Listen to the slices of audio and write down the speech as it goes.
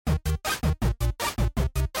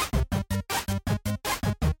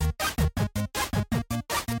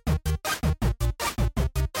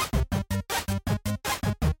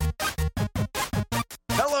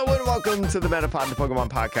Welcome to the Metapod, the Pokemon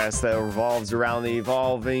podcast that revolves around the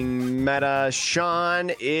evolving meta.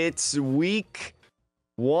 Sean, it's week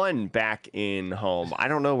 1 back in home. I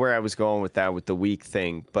don't know where I was going with that with the week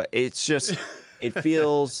thing, but it's just, it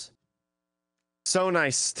feels so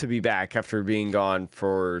nice to be back after being gone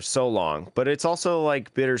for so long. But it's also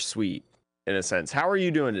like bittersweet in a sense. How are you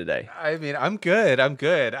doing today? I mean, I'm good.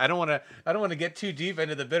 I don't want to get too deep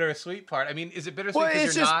into the bittersweet part. I mean, is it bittersweet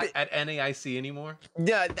because you're not at NAIC anymore?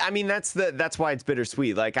 Yeah, I mean that's why it's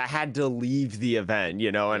bittersweet. Like I had to leave the event,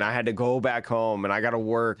 and I had to go back home, and I got to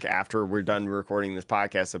work after we're done recording this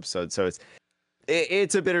podcast episode. So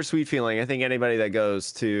it's a bittersweet feeling. I think anybody that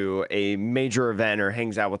goes to a major event or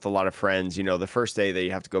hangs out with a lot of friends, the first day that you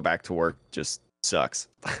have to go back to work just sucks.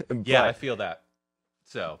 Yeah, I feel that.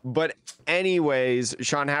 But anyways,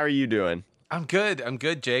 Sean, how are you doing? I'm good,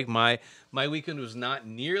 Jake. My weekend was not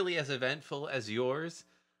nearly as eventful as yours,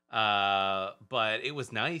 but it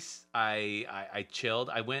was nice. I chilled.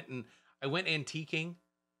 I went antiquing.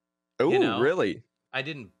 Oh, really? I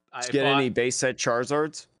didn't. Did you get any base set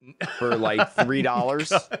Charizards for like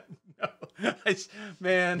 $3? No,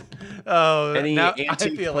 man. Oh, any now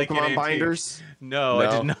antique I feel like Pokemon binders? No,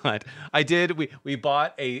 I did not. I did. We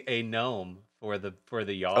bought a gnome for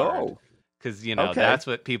the yard. Oh, because that's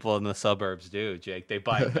what people in the suburbs do, Jake. They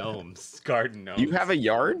buy gnomes, garden gnomes. You have a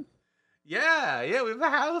yard? Yeah. We have a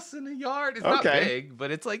house and a yard. It's not big,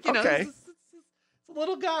 but it's like it's a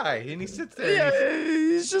little guy, and he sits there. Yeah,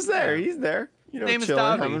 he's just there. He's there. His name chilling, is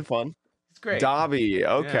Dobby. having fun. It's great. Dobby.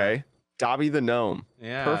 Okay. Yeah. Dobby the gnome.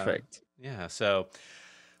 Yeah. Perfect. Yeah. So,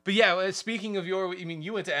 but yeah. Speaking of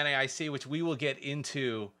you went to NAIC, which we will get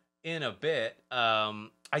into in a bit.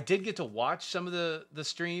 I did get to watch some of the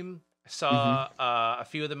stream. I saw a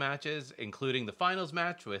few of the matches, including the finals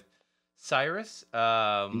match with Cyrus.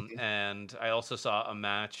 And I also saw a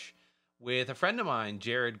match with a friend of mine,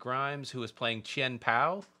 Jared Grimes, who was playing Chien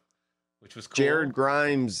Pao, which was cool. Jared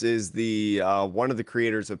Grimes is the one of the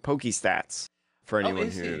creators of PokeStats. For anyone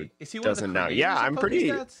who doesn't know, yeah, I'm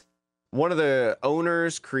pretty one of the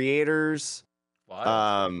owners, creators. What?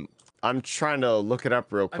 I'm trying to look it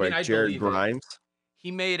up real quick. Jared Grimes. He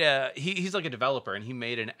made he's like a developer, and he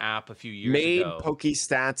made an app a few years ago. Made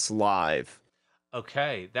PokeStats Live.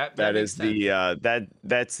 Okay, that is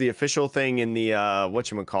that's the official thing in the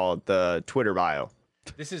whatchamacallit, the Twitter bio.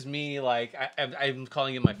 This is me, like I'm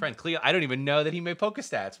calling him my friend Cleo. I don't even know that he made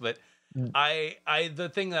PokeStats, but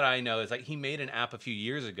the thing that I know is like he made an app a few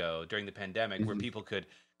years ago during the pandemic where people could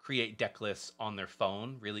create deck lists on their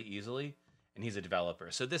phone really easily, and he's a developer,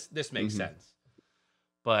 so this makes sense.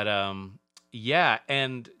 But yeah,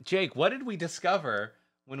 and Jake, what did we discover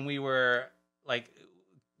when we were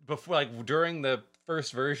during the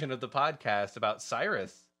first version of the podcast about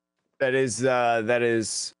Cyrus? That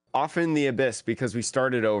is often the abyss because we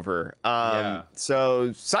started over.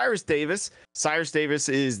 So Cyrus Davis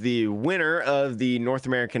is the winner of the North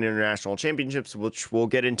American International Championships, which we'll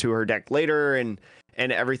get into her deck later and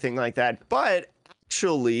everything like that. But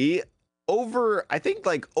actually, over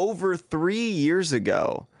 3 years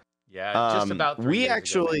ago. Yeah, just about 3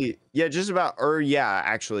 years ago.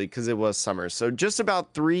 Because it was summer. So just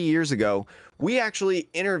about 3 years ago, we actually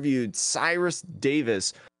interviewed Cyrus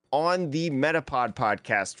Davis on the Metapod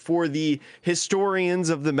podcast for the historians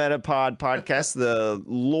of the Metapod podcast, the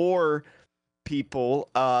lore people.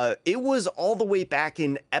 It was all the way back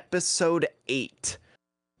in episode 8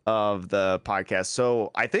 of the podcast.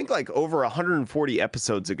 So I think like over 140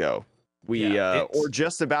 episodes ago, or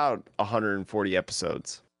just about 140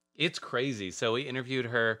 episodes. It's crazy. So we interviewed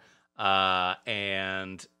her,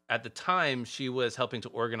 and at the time she was helping to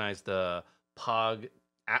organize the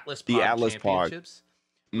Atlas Championships,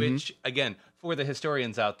 which again, for the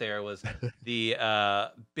historians out there, was the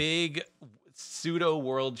big pseudo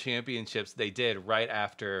world championships they did right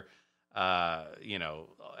after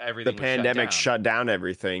everything. The pandemic shut down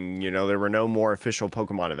everything. There were no more official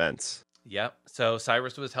Pokemon events. Yep. So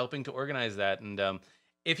Cyrus was helping to organize that, and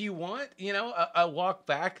if you want, a walk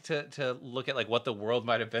back to look at like what the world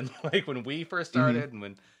might have been like when we first started and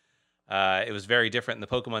when it was very different in the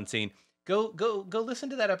Pokemon scene, go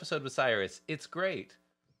listen to that episode with Cyrus. It's great.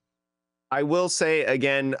 I will say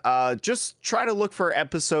again, just try to look for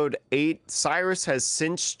episode 8. Cyrus has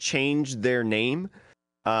since changed their name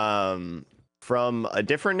from a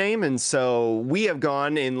different name, and so we have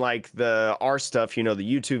gone in like our stuff, the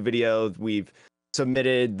YouTube video. We've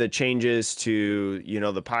submitted the changes to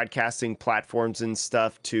the podcasting platforms and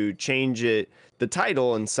stuff to change the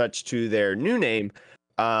title and such to their new name,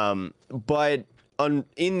 but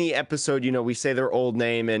in the episode we say their old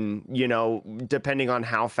name, and depending on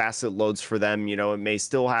how fast it loads for them, it may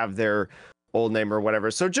still have their old name or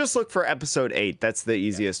whatever. So just look for episode 8. That's the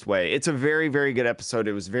easiest way. It's a very, very good episode.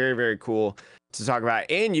 It was very, very cool to talk about.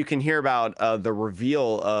 And you can hear about the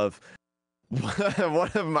reveal of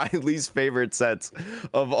one of my least favorite sets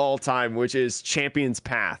of all time, which is Champion's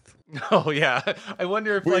Path. Oh, yeah. I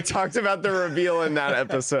wonder if we talked about the reveal in that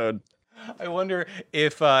episode. I wonder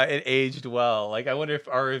if it aged well. Like, I wonder if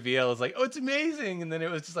our reveal is like, oh, it's amazing, and then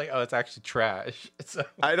it was just like, oh, it's actually trash. So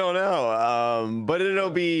I don't know, but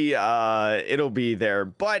it'll be there.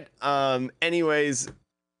 But anyways,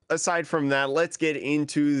 aside from that, let's get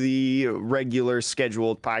into the regular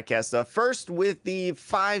scheduled podcast stuff. First, with the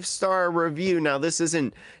 5-star review. Now, this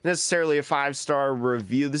isn't necessarily a 5-star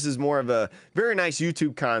review. This is more of a very nice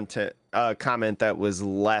YouTube comment that was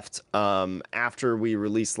left after we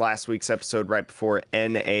released last week's episode, right before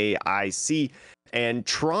NAIC. And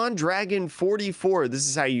Tron Dragon 44. This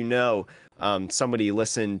is how you know somebody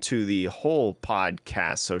listened to the whole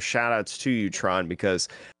podcast. So shout outs to you, Tron, because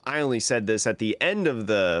I only said this at the end of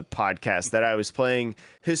the podcast that I was playing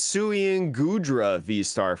Hisuian Gudra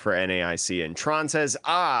V-Star for NAIC. And Tron says,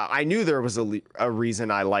 I knew there was a reason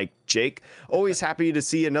I liked Jake. Always happy to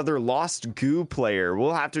see another Lost Goo player.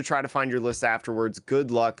 We'll have to try to find your list afterwards. Good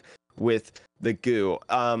luck with the goo.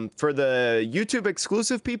 For the YouTube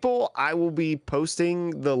exclusive people, I will be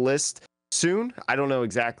posting the list soon. I don't know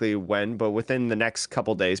exactly when, but within the next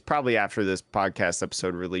couple days, probably after this podcast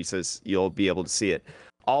episode releases, you'll be able to see it.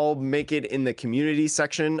 I'll make it in the community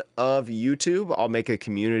section of YouTube. I'll make a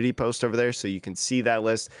community post over there so you can see that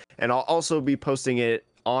list. And I'll also be posting it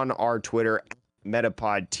on our Twitter,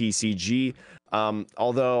 MetapodTCG.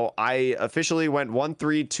 Although I officially went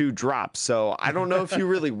 1-3-2 drop. So I don't know if you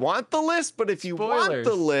really want the list, but if you want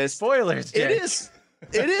the list, spoilers, Jake.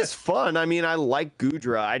 It is fun. I mean, I like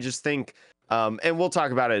Gudra. I just think, and we'll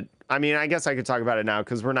talk about it. I mean, I guess I could talk about it now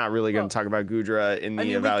because we're not really going to talk about Gudra in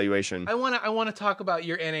the evaluation. I want to talk about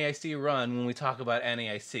your NAIC run when we talk about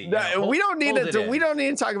NAIC. No, we don't need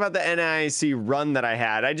to talk about the NAIC run that I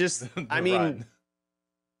had.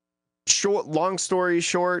 Long story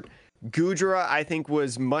short, Gudra I think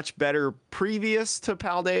was much better previous to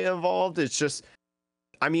Paldea Evolved. It's just,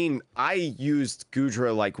 I mean, I used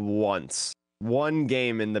Gudra like one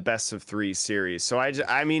game in the best of 3 series. So I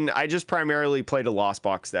just primarily played a Lost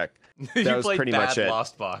Box deck. That was pretty much it.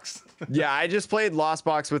 Lost Box. Yeah, I just played Lost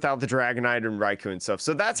Box without the Dragonite and Raikou and stuff.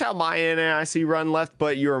 So that's how my NAIC run left,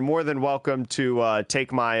 but you're more than welcome to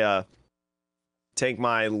take my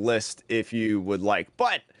list if you would like.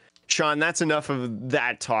 But Sean, that's enough of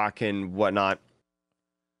that talk and whatnot.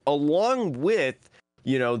 Along with,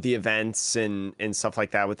 the events and stuff like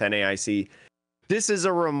that with NAIC, this is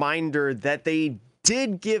a reminder that they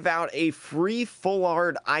did give out a free full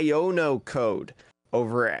art Iono code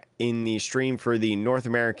over in the stream for the North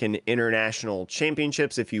American International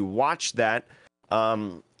Championships. If you watched that,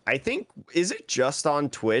 I think, is it just on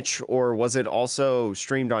Twitch or was it also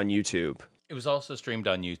streamed on YouTube? It was also streamed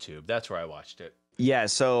on YouTube. That's where I watched it. Yeah,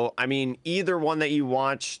 so, I mean, either one that you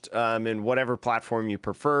watched in whatever platform you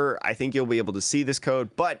prefer, I think you'll be able to see this code.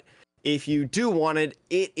 But if you do want it,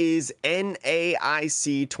 it is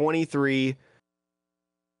NAIC 23.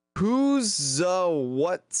 Who's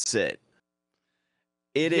what's it?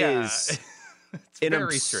 It is an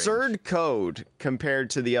absurd code compared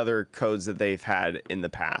to the other codes that they've had in the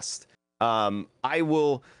past. I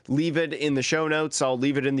will leave it in the show notes. I'll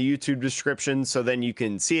leave it in the YouTube description so then you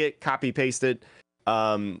can see it, copy paste it.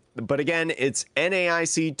 But again, it's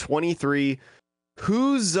NAIC 23.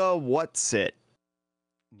 Who's what's it?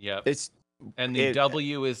 Yep. The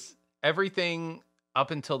W is everything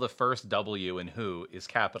up until the first W in who is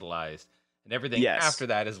capitalized, and everything after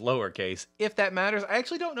that is lowercase. If that matters, I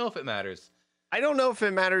actually don't know if it matters. I don't know if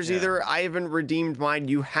it matters either. I haven't redeemed mine.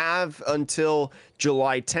 You have until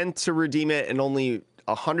July 10th to redeem it, and only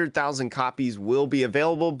 100,000 copies will be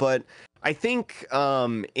available. But I think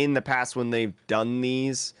in the past when they've done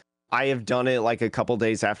these, I have done it like a couple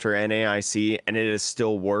days after NAIC, and it has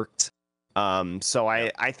still worked. So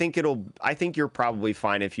I think you're probably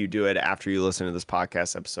fine if you do it after you listen to this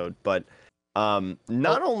podcast episode. But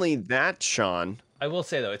not only that, Sean, I will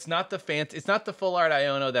say though, it's not the full art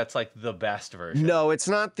Iono that's like the best version. No, it's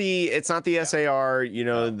not the SAR,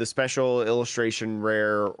 the special illustration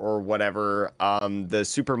rare or whatever, the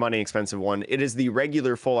super money expensive one. It is the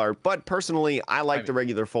regular full art, but personally I like the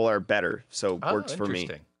regular full art better, so it works for me.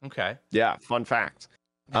 Okay. Yeah, fun fact.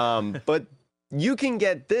 But you can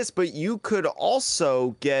get this, but you could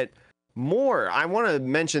also get more. I want to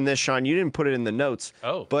mention this, Sean, you didn't put it in the notes.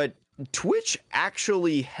 But Twitch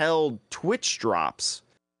actually held Twitch drops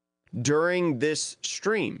during this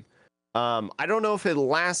stream. I don't know if it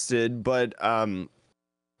lasted, but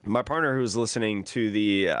my partner who's listening to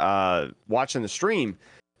the watching the stream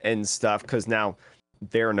and stuff, because now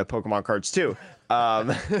they're into Pokemon cards too,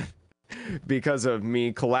 because of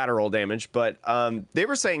me collateral damage. But they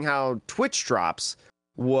were saying how Twitch drops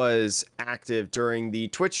was active during the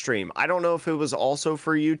Twitch stream. I don't know if it was also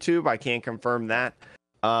for YouTube. I can't confirm that.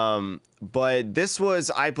 But this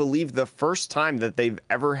was, I believe, the first time that they've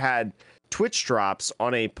ever had Twitch drops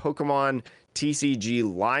on a Pokemon TCG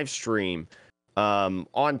live stream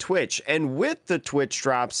on Twitch. And with the Twitch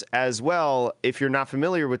drops as well, if you're not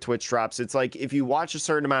familiar with Twitch drops, it's like if you watch a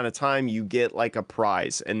certain amount of time, you get like a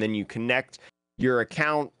prize, and then you connect your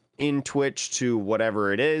account in Twitch to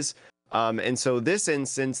whatever it is. And so this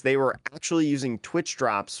instance, they were actually using Twitch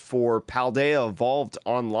drops for Paldea Evolved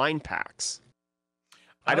online packs.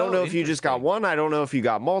 I don't know if you just got one. I don't know if you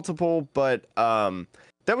got multiple, but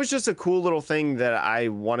that was just a cool little thing that I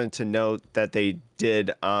wanted to note that they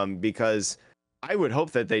did, because I would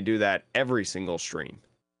hope that they do that every single stream.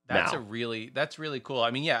 That's really cool.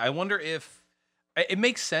 I mean, yeah, I wonder if it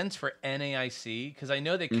makes sense for NAIC, because I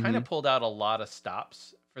know they kind of pulled out a lot of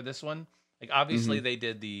stops for this one. Like, obviously, they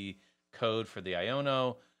did the code for the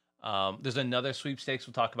Iono. There's another sweepstakes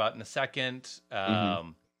we'll talk about in a second.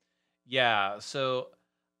 Yeah, so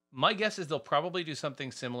my guess is they'll probably do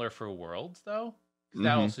something similar for Worlds, though.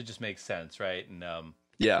 That also just makes sense, right? And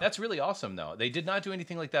yeah, that's really awesome, though. They did not do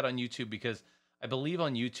anything like that on YouTube, because I believe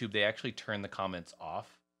on YouTube they actually turn the comments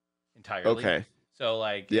off entirely. Okay. So,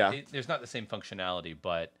 like, there's not the same functionality,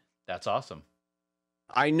 but that's awesome.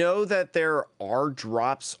 I know that there are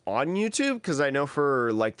drops on YouTube, because I know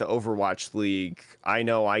for like the Overwatch League, I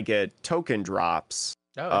know I get token drops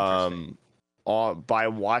by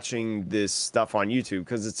watching this stuff on YouTube,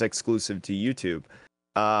 because it's exclusive to YouTube.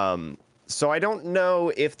 So I don't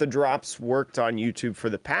know if the drops worked on YouTube for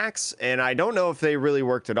the packs, and I don't know if they really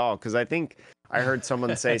worked at all, because I think I heard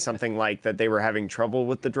someone say something like that they were having trouble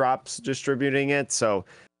with the drops distributing it. So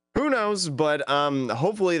who knows? But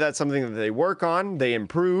hopefully that's something that they work on, they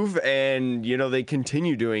improve, and they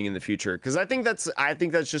continue doing in the future. Because I think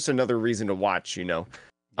that's just another reason to watch.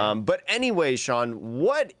 But anyway, Sean,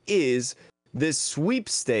 what is this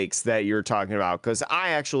sweepstakes that you're talking about? Because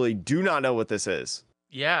I actually do not know what this is.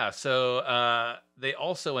 Yeah, so they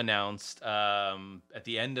also announced at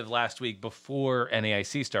the end of last week, before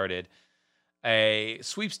NAIC started, a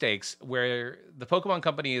sweepstakes where the Pokemon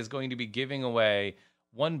Company is going to be giving away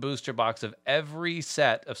one booster box of every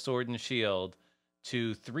set of Sword and Shield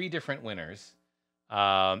to 3 different winners.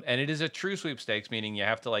 And it is a true sweepstakes, meaning you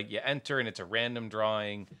have to you enter and it's a random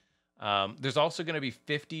drawing. There's also going to be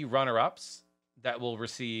 50 runner-ups that will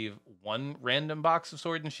receive 1 random box of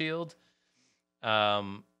Sword and Shield.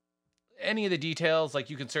 Any of the details,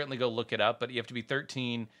 you can certainly go look it up, but you have to be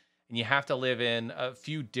 13 and you have to live in a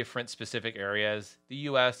few different specific areas, the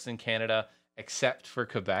US and Canada, except for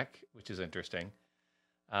Quebec, which is interesting.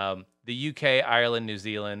 The UK, Ireland, New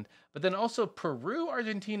Zealand, but then also Peru,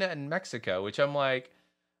 Argentina, and Mexico, which I'm like,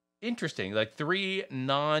 interesting. 3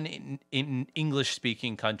 non-English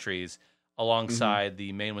speaking countries alongside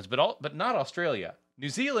the main ones, but not Australia. New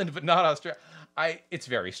Zealand, but not Australia. It's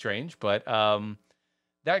very strange, but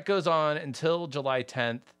that goes on until July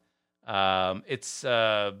 10th. It's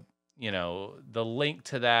the link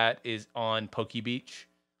to that is on PokeBeach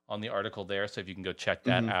on the article there, so if you can go check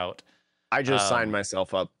that out. I just signed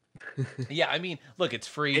myself up. Yeah, I mean, look, it's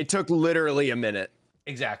free. It took literally a minute.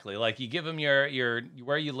 Exactly. You give them your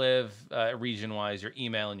where you live, region-wise, your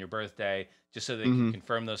email and your birthday, just so they can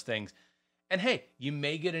confirm those things. And hey, you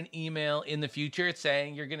may get an email in the future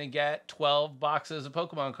saying you're going to get 12 boxes of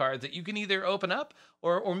Pokemon cards that you can either open up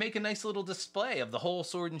or make a nice little display of the whole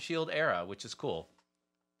Sword and Shield era, which is cool.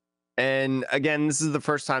 And again, this is the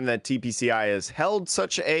first time that TPCI has held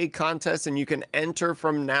such a contest, and you can enter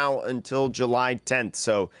from now until July 10th.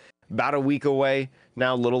 So about a week away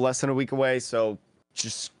now, a little less than a week away. So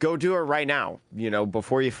just go do it right now,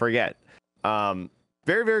 before you forget. Very,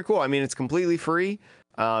 very cool. I mean, it's completely free.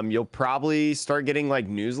 You'll probably start getting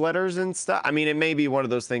newsletters and stuff. I mean, it may be one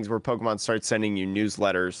of those things where Pokemon starts sending you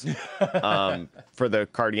newsletters for the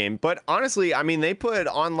card game. But honestly, I mean, they put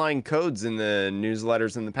online codes in the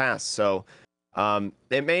newsletters in the past. So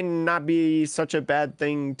it may not be such a bad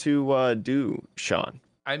thing to do, Sean.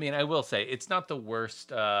 I mean, I will say it's not the worst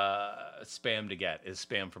spam to get is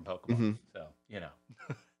spam from Pokemon. So,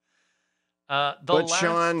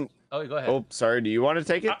 Sean... Oh, go ahead. Oh, sorry. Do you want to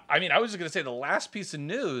take it? I mean, I was just going to say the last piece of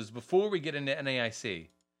news before we get into NAIC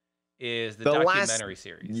is the documentary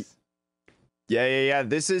series. Yeah.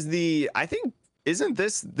 This is this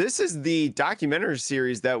is the documentary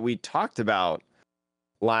series that we talked about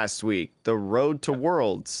last week, The Road to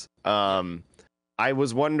Worlds. I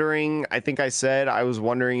was wondering, I think I said I was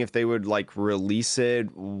wondering if they would like release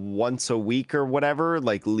it once a week or whatever,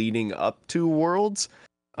 like leading up to Worlds.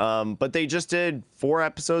 But they just did 4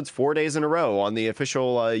 episodes, 4 days in a row on the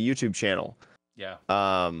official YouTube channel. Yeah.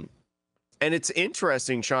 And it's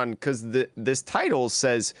interesting, Sean, because this title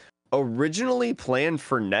says originally planned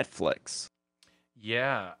for Netflix.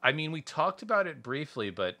 Yeah. I mean, we talked about it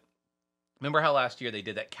briefly, but remember how last year they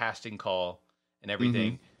did that casting call and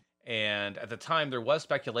everything? And at the time, there was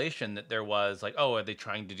speculation that there was like, oh, are they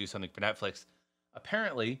trying to do something for Netflix?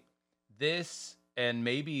 Apparently, this and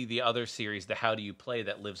maybe the other series, the How Do You Play,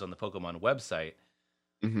 that lives on the Pokemon website,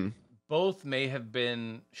 both may have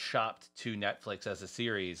been shopped to Netflix as a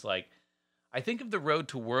series. Like, I think of the Road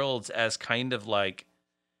to Worlds as kind of like,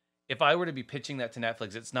 if I were to be pitching that to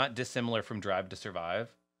Netflix, it's not dissimilar from Drive to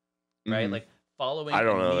Survive, right? Like following. I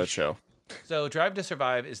don't a know that niche- show. So Drive to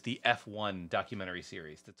Survive is the F1 documentary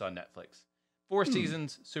series that's on Netflix. 4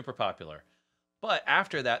 seasons, super popular. But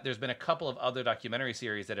after that, there's been a couple of other documentary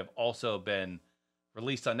series that have also been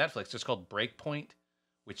released on Netflix. There's called Breakpoint,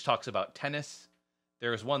 which talks about tennis.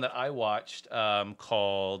 There's one that I watched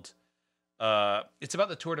called, it's about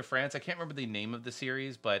the Tour de France. I can't remember the name of the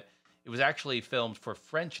series, but it was actually filmed for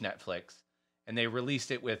French Netflix, and they released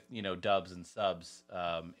it with, dubs and subs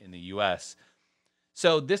in the US.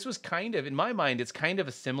 So this was kind of, in my mind, it's kind of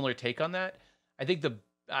a similar take on that. I think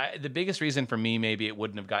the biggest reason for me maybe it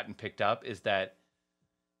wouldn't have gotten picked up is that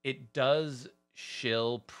it does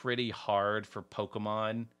shill pretty hard for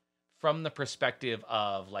Pokemon from the perspective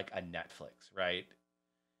of like a Netflix, right?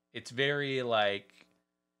 It's very like,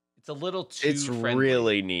 it's a little too It's friendly.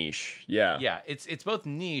 really niche. Yeah. Yeah, it's both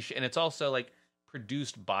niche and it's also like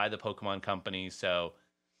produced by the Pokemon company, so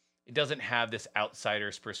it doesn't have this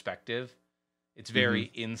outsider's perspective. It's very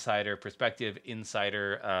insider perspective,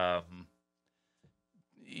 insider,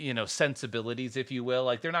 sensibilities, if you will.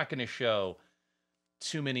 Like they're not going to show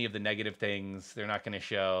too many of the negative things. They're not going to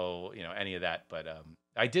show, any of that. But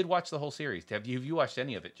I did watch the whole series. Have you watched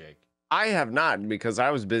any of it, Jake? I have not because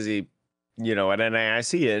I was busy, at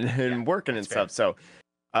NAIC and working and stuff. So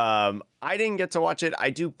I didn't get to watch it. I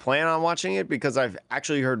do plan on watching it because I've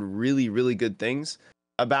actually heard really, really good things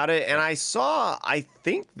about it. And I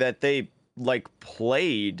think that they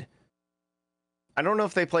played, I don't know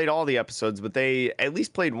if they played all the episodes, but they at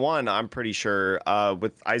least played one, I'm pretty sure,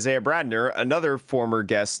 with Isaiah Bradner, another former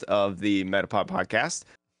guest of the Metapod podcast.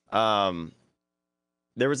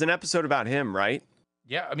 There was an episode about him, right?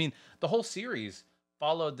 Yeah, I mean, the whole series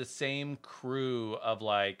followed the same crew of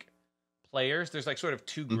players. There's sort of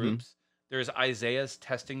two groups. There's Isaiah's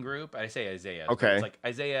testing group. I say Isaiah. Okay. It's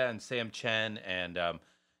Isaiah and Sam Chen and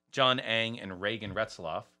John Ang and Reagan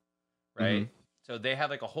Retzloff, right? So they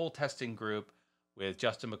have a whole testing group with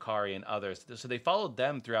Justin Macari and others. So they followed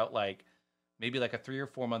them throughout maybe a 3 or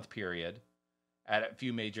 4 month period at a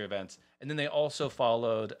few major events. And then they also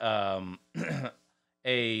followed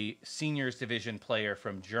a seniors division player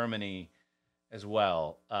from Germany as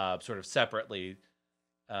well, sort of separately.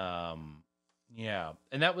 Yeah.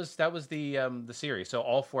 And that was the series. So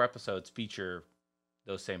all 4 episodes feature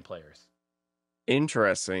those same players.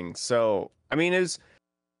 Interesting. So, I mean,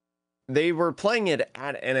 they were playing it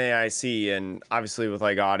at NAIC and obviously with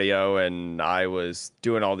audio, and I was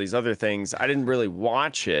doing all these other things. I didn't really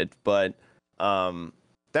watch it, but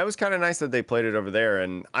that was kind of nice that they played it over there,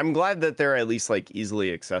 and I'm glad that they're at least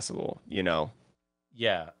easily accessible,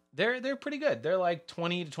 Yeah. They're pretty good. They're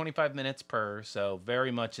 20 to 25 minutes per, so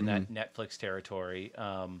very much in that Netflix territory.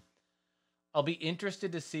 I'll be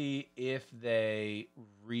interested to see if they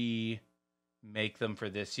remake them for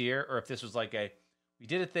this year, or if this was we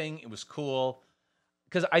did a thing, it was cool.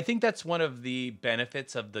 Because I think that's one of the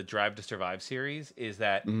benefits of the Drive to Survive series is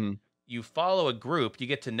that you follow a group, you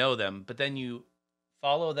get to know them, but then you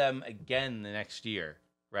follow them again the next year,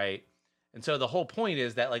 right? And so the whole point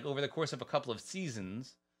is that over the course of a couple of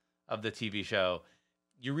seasons of the TV show,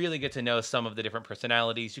 you really get to know some of the different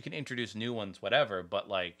personalities. You can introduce new ones, whatever, but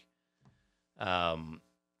but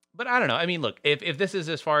I don't know. I mean, look, if this is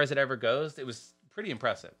as far as it ever goes, it was pretty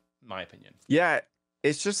impressive, in my opinion. Yeah,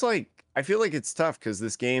 it's just I feel like it's tough because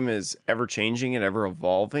this game is ever changing and ever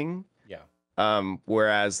evolving. Yeah.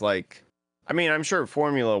 Whereas I mean, I'm sure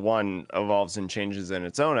Formula One evolves and changes in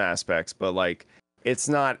its own aspects, but it's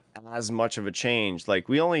not as much of a change.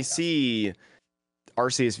 We only see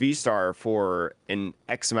Arceus V-Star for an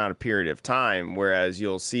X amount of period of time, whereas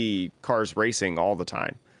you'll see cars racing all the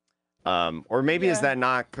time. Or maybe is that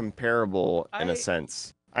not comparable in a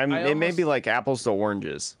sense? It may be apples to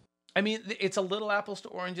oranges. I mean, it's a little apples to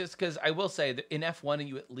oranges because I will say that in F1,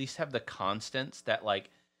 you at least have the constants that,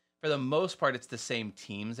 for the most part, it's the same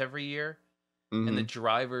teams every year. and the Mm-hmm.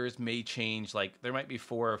 drivers may change. Like there might be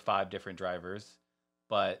 4 or 5 different drivers,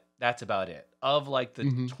 but that's about it. Of like the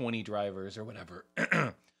Mm-hmm. 20 drivers or whatever,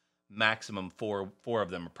 maximum four of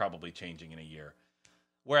them are probably changing in a year.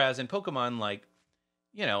 Whereas in Pokemon, like,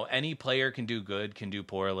 any player can do good, can do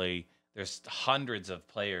poorly. There's hundreds of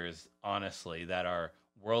players, honestly, that are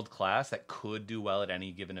world class that could do well at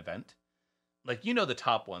any given event. Like, the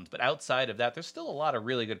top ones, but outside of that, there's still a lot of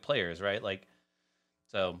really good players, right? Like,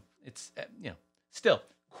 so it's, still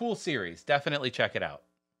cool series. Definitely check it out.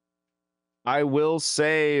 I will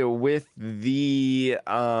say with the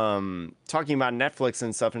talking about Netflix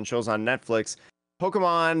and stuff and shows on Netflix,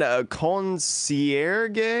 Pokemon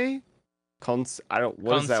Concierge. I don't.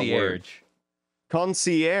 What is that word?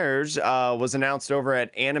 Concierge. Concierge was announced over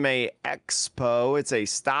at Anime Expo. It's a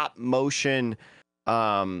stop motion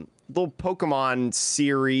little Pokemon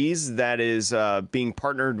series that is being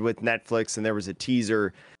partnered with Netflix, and there was a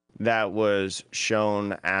teaser that was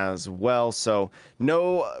shown as well. So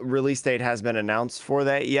no release date has been announced for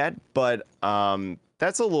that yet, but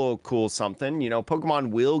that's a little cool something.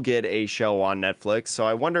 Pokemon will get a show on Netflix, so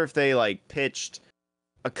I wonder if they like pitched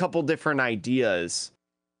a couple different ideas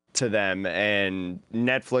to them and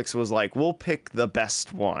Netflix was like, we'll pick the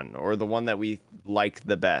best one or the one that we like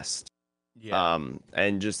the best. Yeah.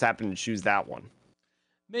 And just happened to choose that one.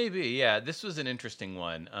 Maybe, yeah. This was an interesting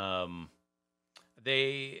one.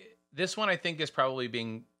 This one I think is probably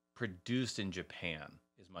being produced in Japan,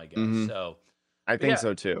 is my guess. Mhm. So I think yeah,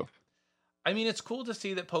 so too. I mean, it's cool to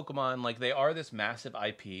see that Pokemon, like, they are this massive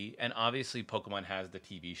IP, and obviously Pokemon has the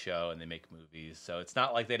TV show and they make movies, so it's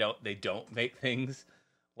not like they don't make things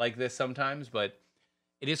like this sometimes, but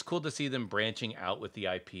it is cool to see them branching out with the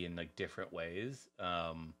IP in like different ways.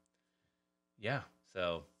 Yeah,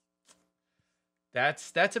 so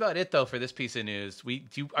that's about it though for this piece of news.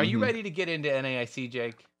 Are you Mhm. ready to get into NAIC,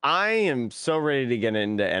 Jake? I am so ready to get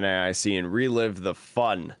into NAIC and relive the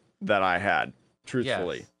fun that I had,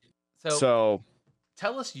 truthfully. Yes. So So,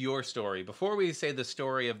 tell us your story before we say the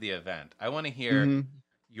story of the event. I want to hear mhm.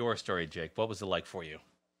 your story, Jake. What was it like for you?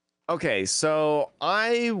 Okay, so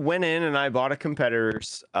I went in and I bought a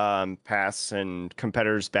competitor's pass and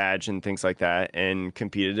competitor's badge and things like that and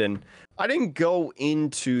competed. And I didn't go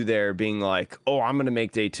into there being like, oh, I'm going to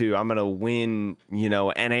make day 2. I'm going to win,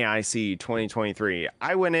 NAIC 2023.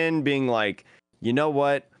 I went in being like, you know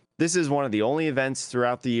what? This is one of the only events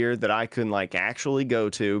throughout the year that I can like actually go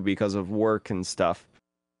to because of work and stuff.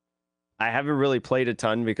 I haven't really played a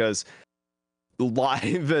ton because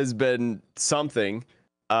live has been something.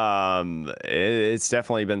 It's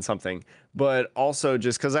definitely been something, but also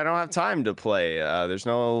just because I don't have time to play. There's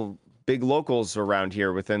no big locals around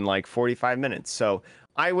here within like 45 minutes. So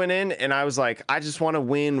I went in and I was like, I just want to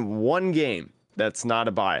win one game. That's not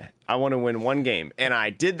a buy. I want to win one game. And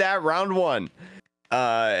I did that round 1.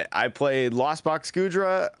 I played Lost Box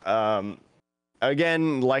Gudra.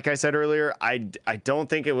 Again, like I said earlier, I don't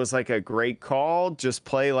think it was like a great call. Just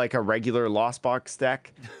play like a regular Lost Box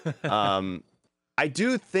deck. I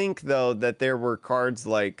do think though that there were cards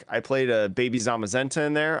like I played a Baby Zamazenta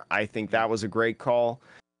in there. I think that was a great call.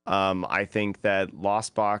 I think that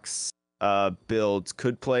Lost Box builds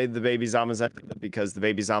could play the Baby Zamazenta because the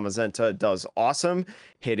Baby Zamazenta does awesome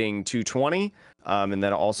hitting 220. And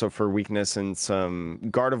then also for weakness in some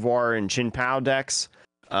Gardevoir and Chin Pao decks.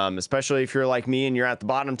 Especially if you're like me and you're at the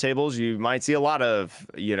bottom tables, you might see a lot of,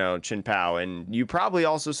 Chin Pao. And you probably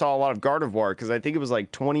also saw a lot of Gardevoir because I think it was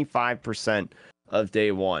like 25% of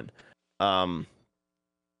day 1,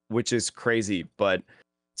 which is crazy. But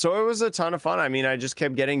so it was a ton of fun. I mean, I just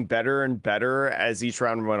kept getting better and better as each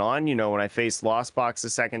round went on. When I faced Lost Box the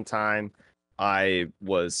second time, I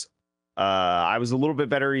was a little bit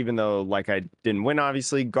better, even though like I didn't win,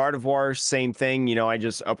 obviously. Gardevoir, same thing. I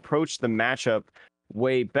just approached the matchup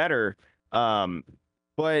way better.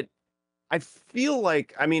 But I feel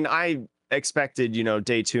like, I mean, I expected,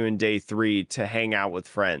 day 2 and day 3 to hang out with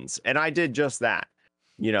friends. And I did just that.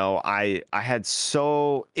 I had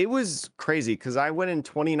it was crazy because I went in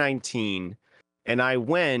 2019 and I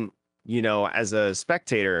went, as a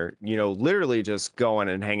spectator, literally just going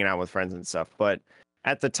and hanging out with friends and stuff. But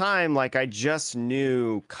at the time, like I just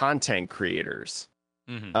knew content creators.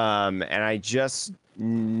 Mm-hmm. And I just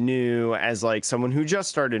knew as like someone who just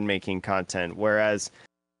started making content, whereas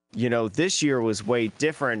this year was way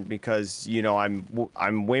different because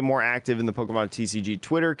I'm way more active in the Pokemon TCG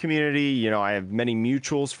Twitter community. I have many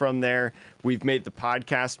mutuals from there. We've made the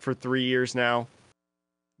podcast for 3 years now.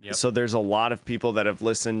 Yep. So there's a lot of people that have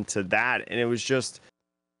listened to that, and it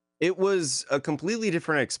was a completely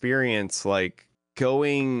different experience, like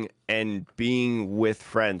going and being with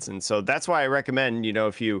friends. And so that's why I recommend,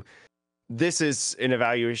 if you this is an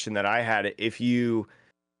evaluation that I had. If you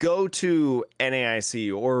go to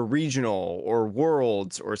NAIC or regional or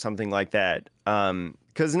worlds or something like that,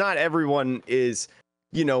 because not everyone is,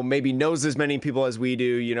 maybe knows as many people as we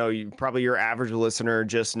do. Probably your average listener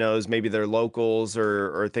just knows maybe they're locals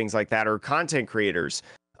or things like that, or content creators.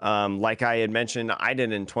 Like I had mentioned, I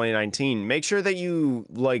did in 2019. Make sure that you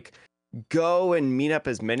go and meet up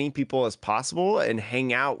as many people as possible and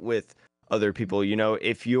hang out with other people.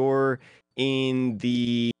 If you're in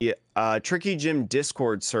the Tricky Gym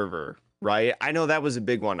Discord server, right? I know that was a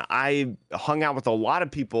big one. I hung out with a lot of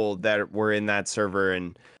people that were in that server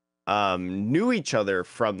and knew each other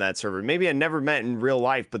from that server. Maybe I never met in real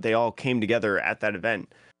life, but they all came together at that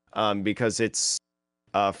event because it's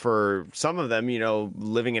for some of them,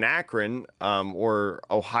 living in Akron or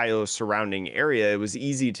Ohio surrounding area, it was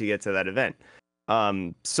easy to get to that event.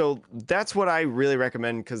 So that's what I really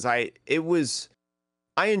recommend, because I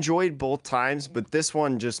enjoyed both times, but this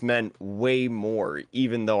one just meant way more,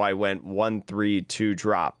 even though I went 1-3-2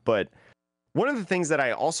 drop. But one of the things that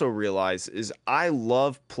I also realized is I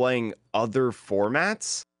love playing other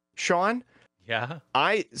formats, Sean. Yeah.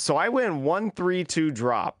 So I went 1-3-2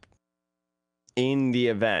 drop in the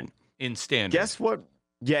event. In standard. Guess what?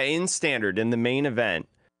 Yeah, in standard, in the main event.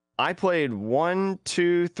 I played 1,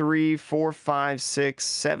 2, 3, 4, 5, 6,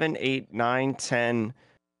 7, 8, 9, 10,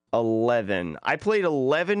 11. I played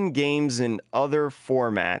 11 games in other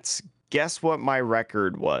formats. Guess what my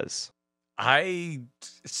record was?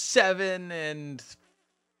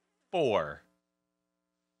 7-4.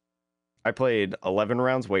 I played 11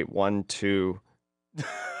 rounds. Wait, 1, 2,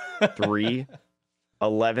 3,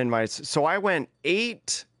 11. So I went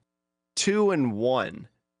 8, 2, and 1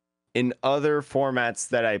 in other formats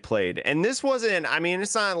that I played. And this wasn't,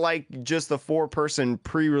 it's not like just the 4-person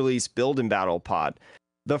pre-release build and battle pod.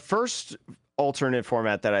 The first alternate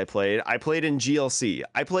format that I played in GLC.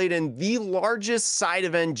 I played in the largest side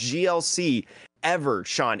event GLC ever,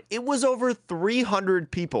 Sean. It was over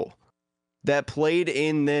 300 people that played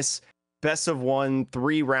in this best of 1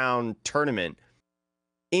 3-round tournament.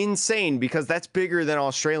 Insane, because that's bigger than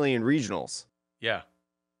Australian regionals. Yeah.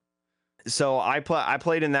 So I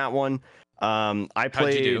played in that one. I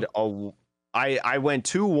How'd you do? I went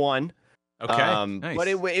 2-1. Okay. Nice. But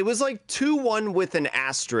it was like 2-1 with an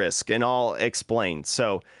asterisk, and I'll explain.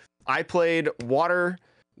 So I played water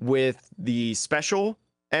with the special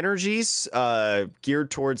energies, geared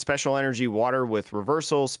towards special energy water with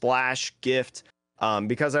reversal, splash, gift,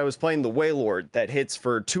 because I was playing the Wailord that hits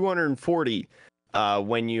for 240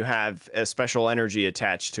 when you have a special energy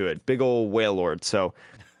attached to it. Big old Wailord. So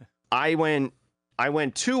I went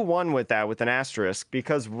 2-1 with that with an asterisk,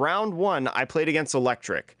 because round 1 I played against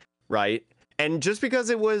electric, right? And just because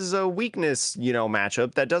it was a weakness,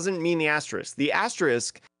 matchup, that doesn't mean the asterisk. The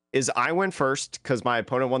asterisk is I went first because my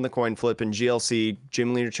opponent won the coin flip in GLC,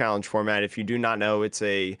 Gym Leader Challenge format. If you do not know, it's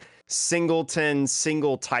a singleton,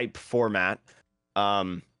 single type format.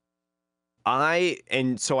 So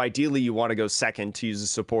ideally you want to go second to use a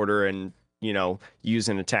supporter and, use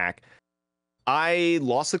an attack. I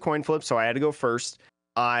lost the coin flip, so I had to go first.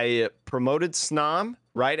 I promoted Snom,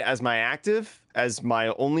 right, as my active, as my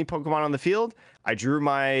only Pokemon on the field. I drew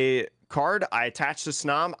my card. I attached to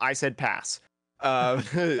Snom. I said pass.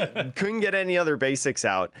 Couldn't get any other basics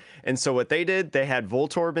out. And so what they did, they had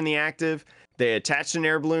Voltorb in the active. They attached an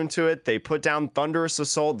air balloon to it. They put down Thunderous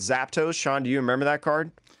Assault Zapdos. Sean, do you remember that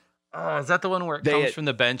card? Is that the one where it comes from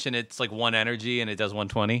the bench and it's like 1 energy and it does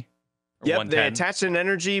 120? Yep, they attached an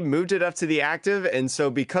energy, moved it up to the active, and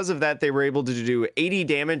so because of that, they were able to do 80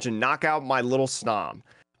 damage and knock out my little Snom.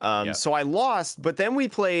 So I lost, but then we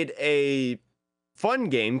played a fun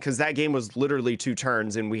game, because that game was literally 2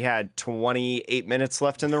 turns, and we had 28 minutes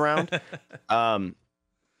left in the round.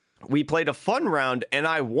 We played a fun round, and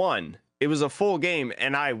I won. It was a full game,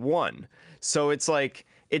 and I won. So it's like,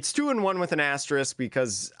 it's 2-1 with an asterisk,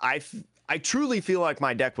 because I truly feel like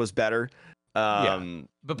my deck was better.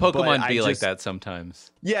 But Pokemon be like that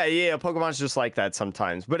sometimes. Yeah, Pokemon's just like that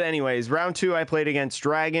sometimes. But anyways, round 2 I played against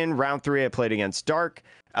Dragon. Round 3 I played against Dark.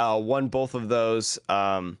 Won both of those.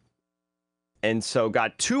 And so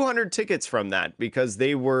got 200 tickets from that, because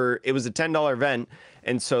it was a $10 event,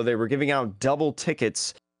 and so they were giving out double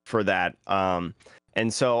tickets for that.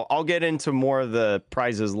 And so I'll get into more of the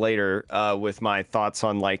prizes later with my thoughts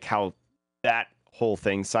on like how that whole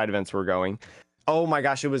thing, side events, were going. Oh my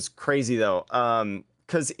gosh, it was crazy though.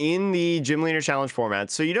 Because in the Gym Leader Challenge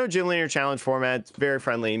format, so Gym Leader Challenge format, very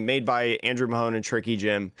friendly, made by Andrew Mahone and Tricky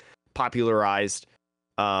Gym, popularized.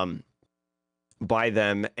 by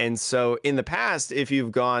them. And so in the past, if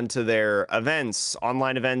you've gone to their events,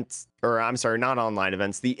 online events, or I'm sorry, not online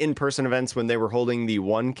events, the in-person events when they were holding the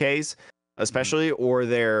 1Ks, especially, or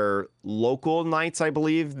their local nights, I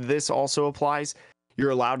believe this also applies. You're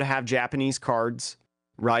allowed to have Japanese cards,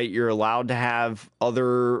 right? You're allowed to have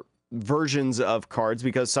other versions of cards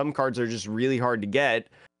because some cards are just really hard to get,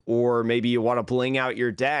 or maybe you want to bling out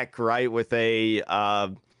your deck, right? With a,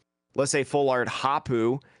 let's say, full art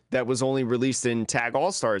Hapu that was only released in Tag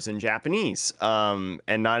All Stars in Japanese, and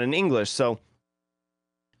not in English. So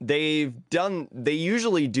they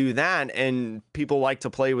usually do that, and people like to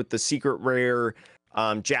play with the secret rare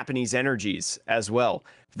Japanese energies as well.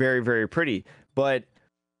 Very, very pretty. But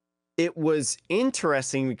it was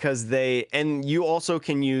interesting because and you also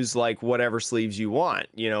can use like whatever sleeves you want,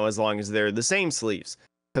 as long as they're the same sleeves,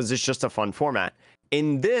 because it's just a fun format.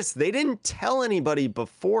 In this, they didn't tell anybody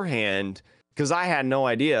beforehand, because I had no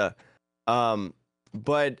idea.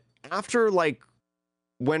 But after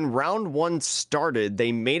when round 1 started,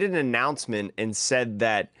 they made an announcement and said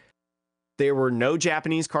that there were no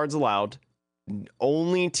Japanese cards allowed.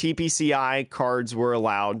 Only TPCI cards were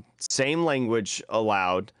allowed. Same language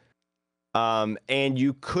allowed. And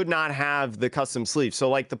you could not have the custom sleeve. So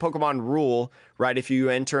like the Pokemon rule, right? If you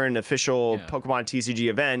enter an official Pokemon TCG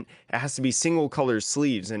event, it has to be single color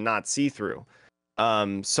sleeves and not see-through.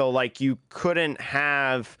 So like you couldn't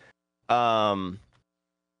have, or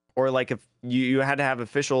like if you had to have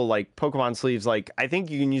official like Pokemon sleeves, like I think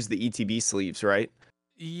you can use the ETB sleeves, right?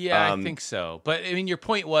 Yeah, I think so. But I mean, your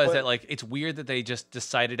point was that like it's weird that they just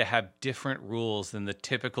decided to have different rules than the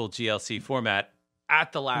typical GLC format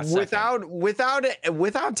at the last second.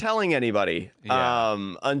 Without telling anybody,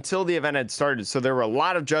 until the event had started. So there were a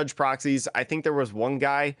lot of judge proxies. I think there was one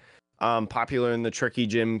guy popular in the Tricky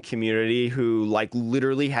Gym community who like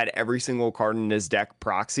literally had every single card in his deck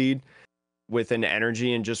proxied with an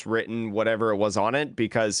energy and just written whatever it was on it,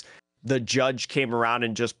 because the judge came around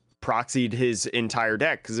and just proxied his entire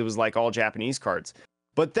deck because it was like all Japanese cards.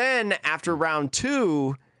 But then after round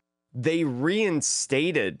 2, they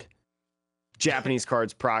reinstated Japanese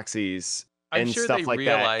cards proxies and I'm sure stuff they like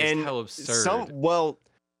that. realized And how absurd.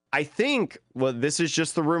 I think, this is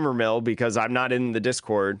just the rumor mill because I'm not in the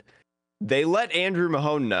Discord. They let Andrew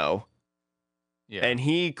Mahone know, and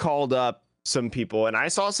he called up some people, and I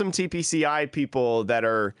saw some TPCI people that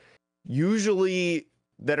are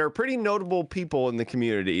pretty notable people in the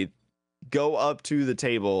community go up to the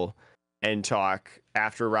table and talk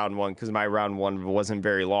after round 1, because my round 1 wasn't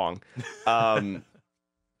very long.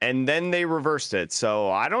 And then they reversed it.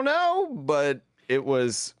 So I don't know, but it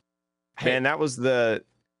was, man, that was the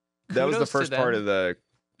first part of the,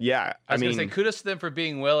 I was going to say kudos to them for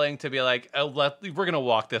being willing to be like, oh, we're going to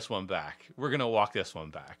walk this one back.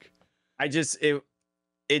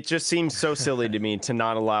 It just seems so silly to me to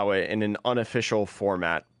not allow it in an unofficial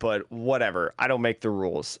format, but whatever. I don't make the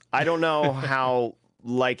rules. I don't know how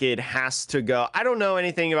it has to go. I don't know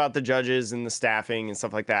anything about the judges and the staffing and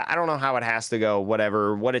stuff like that. I don't know how it has to go,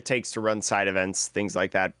 whatever, what it takes to run side events, things like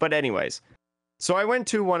that. But anyways, so I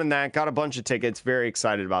went 2-1 in that, got a bunch of tickets, very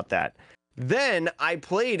excited about that. Then I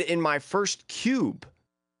played in my first cube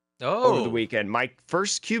over the weekend, my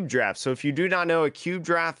first cube draft. So if you do not know, a cube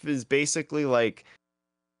draft is basically like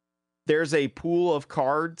there's a pool of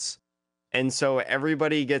cards, and so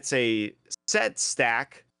everybody gets a set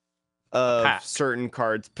stack of certain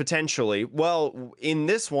cards potentially. Well, in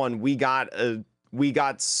this one we got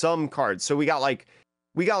some cards. So we got like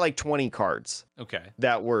 20 cards. Okay.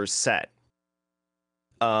 That were set.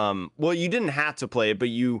 Well, you didn't have to play it, but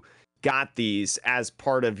you got these as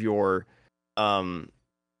part of your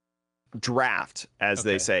draft, as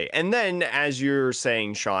they say. And then, as you're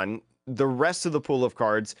saying, Sean, the rest of the pool of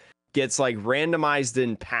cards gets like randomized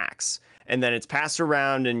in packs, and then it's passed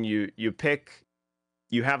around, and you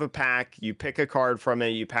have a pack, you pick a card from it,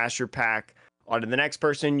 you pass your pack on to the next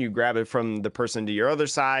person, you grab it from the person to your other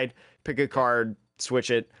side, pick a card, switch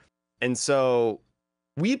it. And so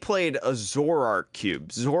we played a Zoroark cube,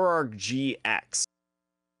 Zoroark GX.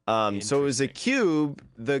 So it was a cube.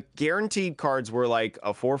 The guaranteed cards were like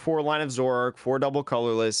a 4/4 line of Zoroark, 4 double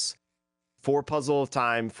colorless, 4 Puzzle of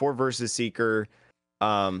Time, 4 Versus Seeker.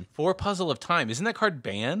 4 Puzzle of Time. Isn't that card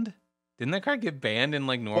banned? Didn't that card get banned in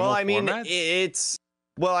like normal formats?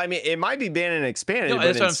 It might be banned and expanded. No, but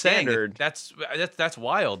that's what I'm standard, saying. That's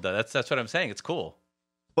wild though. That's what I'm saying. It's cool.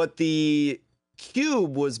 But the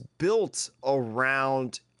cube was built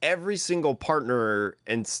around every single partner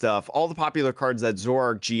and stuff, all the popular cards that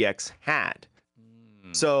Zoroark GX had.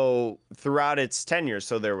 So throughout its tenure,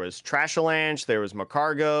 so there was Trashalanche, there was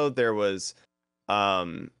Macargo, there was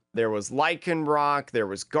there was Lycanroc, there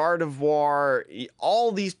was Gardevoir,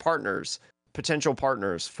 all these partners, potential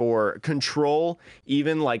partners for Control,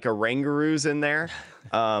 even like a Rangaru's in there.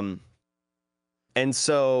 And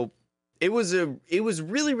so it was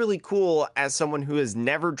really, really cool as someone who has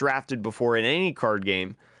never drafted before in any card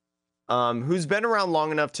game, who's been around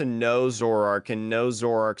long enough to know Zoroark and know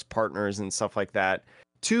Zoroark's partners and stuff like that,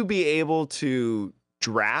 to be able to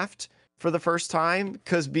draft for the first time.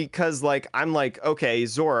 Because like, I'm like, okay,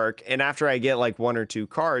 Zoroark. And after I get like one or two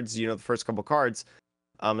cards, the first couple cards,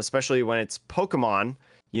 especially when it's Pokemon,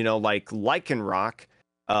 like Lycanroc,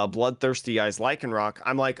 Bloodthirsty Eyes Lycanroc,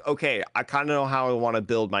 I'm like, okay, I kind of know how I want to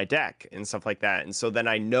build my deck and stuff like that. And so then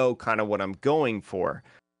I know kind of what I'm going for.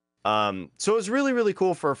 So it was really, really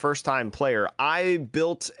cool for a first time player. I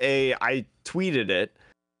tweeted it,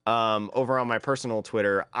 over on my personal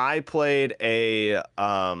Twitter. I played a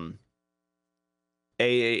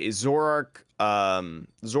Zoroark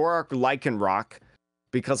Lycanroc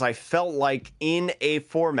because I felt like in a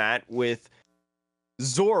format with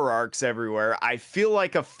Zoroarks everywhere, I feel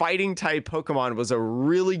like a fighting type Pokemon was a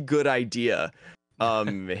really good idea,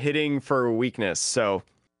 hitting for weakness. So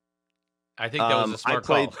I think that was a smart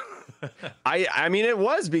call. I mean, it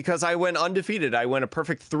was, because I went undefeated. I went a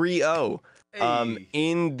perfect 3-0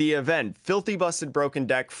 in the event. Filthy Busted Broken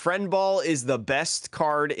deck. Friend Ball is the best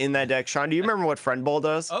card in that deck. Sean, do you remember what Friend Ball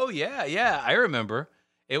does? Oh, yeah, I remember.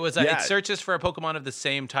 It was it searches for a Pokemon of the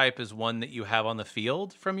same type as one that you have on the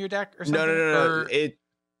field from your deck or something? No.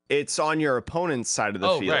 It's on your opponent's side of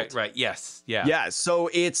the field. Right. Yes. Yeah. Yeah, so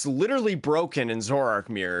it's literally broken in Zoroark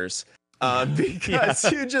mirrors.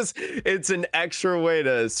 Because it's an extra way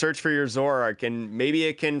to search for your Zoroark, and maybe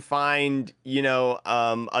it can find,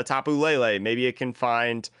 a Tapu Lele. Maybe it can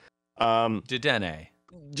find Dedenne.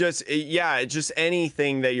 Just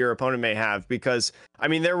anything that your opponent may have, because I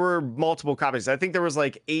mean there were multiple copies. I think there was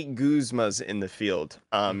like 8 Guzmas in the field.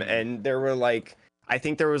 And there were like, I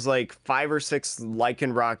think there was like 5 or 6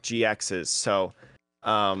 Lycanroc GXs. So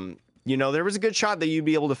there was a good shot that you'd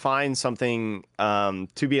be able to find something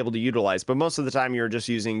to be able to utilize. But most of the time, you're just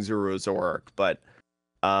using Zoroark. But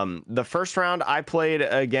the first round, I played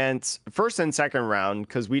against first and second round,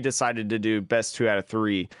 because we decided to do best 2 out of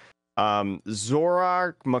 3.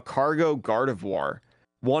 Zoroark, Macargo, Gardevoir,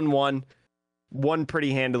 1-1, won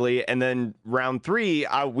pretty handily. And then round 3,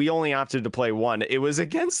 we only opted to play 1. It was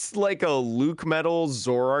against like a Luke Metal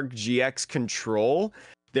Zoroark GX Control.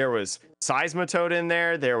 There was Seismitoad in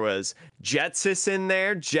there. There was Jetsis in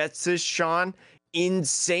there. Jetsis, Sean.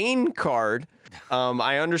 Insane card.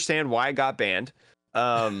 I understand why it got banned.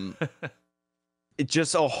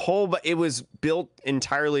 It was built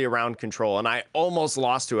entirely around Control, and I almost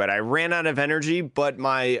lost to it. I ran out of energy, but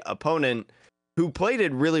my opponent, who played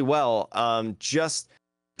it really well, just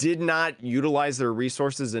did not utilize their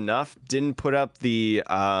resources enough, didn't put up the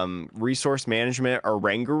resource management or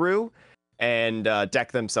Rangaroo, and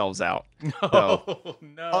deck themselves out. No.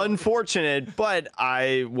 Unfortunate, but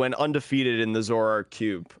I went undefeated in the Zoroark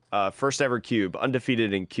Cube. First ever Cube,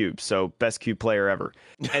 undefeated in Cube, so best Cube player ever.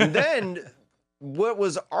 And then what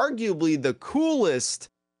was arguably the coolest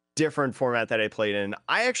different format that I played in,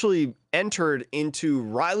 I actually entered into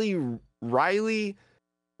Riley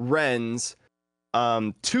Wren's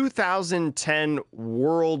 2010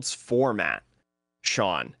 Worlds format.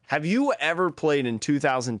 Sean, have you ever played in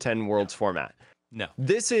 2010 Worlds format? No.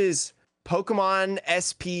 This is Pokemon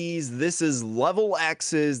SPs. This is level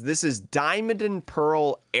X's. This is Diamond and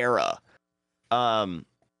Pearl era. I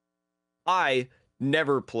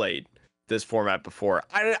never played this format before.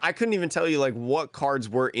 I couldn't even tell you like what cards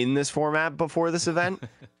were in this format before this event.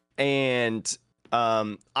 And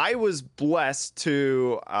I was blessed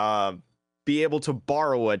to be able to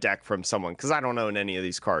borrow a deck from someone, because I don't own any of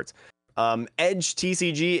these cards. Edge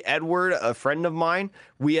TCG, Edward, a friend of mine,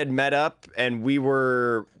 we had met up, and we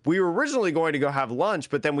were originally going to go have lunch,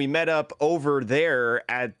 but then we met up over there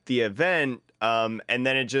at the event. And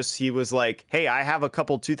then he was like, hey, I have a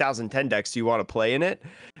couple 2010 decks. Do you want to play in it?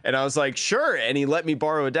 And I was like, sure. And he let me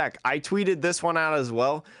borrow a deck. I tweeted this one out as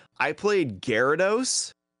well. I played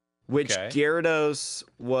Gyarados, which Gyarados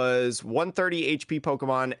was 130 HP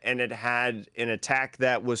Pokemon, and it had an attack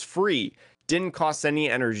that was free. Didn't cost any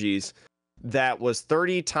energies. That was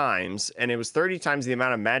 30 times, and it was 30 times the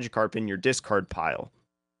amount of Magikarp in your discard pile.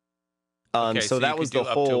 So that was the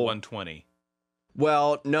whole up to 120.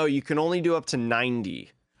 Well, no, you can only do up to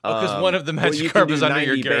 90. Because one of the Magikarp is under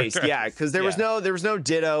your character. Base. Yeah, because there was no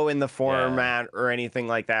Ditto in the format or anything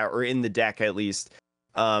like that, or in the deck at least.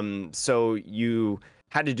 So you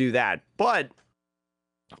had to do that. But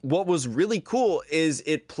what was really cool is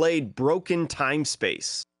it played Broken Time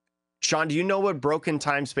Space. Sean, do you know what broken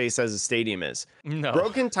time space as a stadium is? No.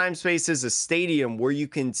 Broken time space is a stadium where you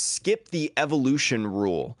can skip the evolution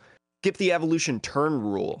rule, skip the evolution turn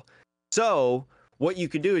rule. So what you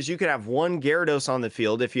could do is you could have one Gyarados on the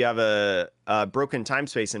field if you have a broken time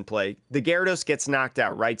space in play. The Gyarados gets knocked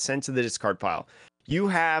out, right? Sent to the discard pile. You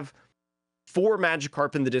have 4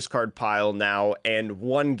 Magikarp in the discard pile now and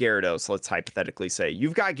 1 Gyarados, let's hypothetically say.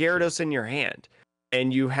 You've got Gyarados in your hand,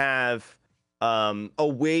 and you have a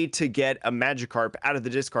way to get a Magikarp out of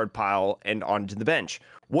the discard pile and onto the bench.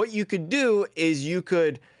 What you could do is you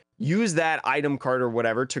could use that item card or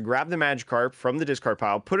whatever to grab the Magikarp from the discard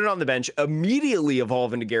pile, put it on the bench, immediately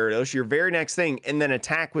evolve into Gyarados, your very next thing, and then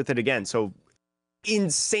attack with it again. So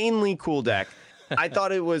insanely cool deck. I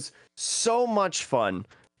thought it was so much fun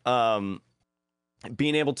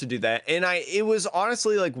being able to do that. And it was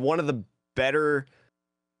honestly like one of the better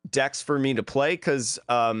decks for me to play, because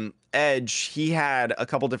Edge, he had a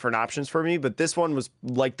couple different options for me, but this one was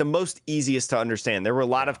like the most easiest to understand. There were a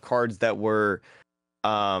lot of cards that were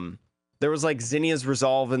there was like Zinnia's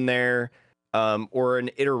Resolve in there, or an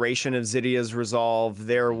iteration of Zinnia's Resolve.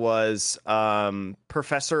 There was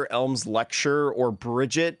Professor Elm's Lecture or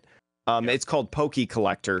Bridget. It's called Poke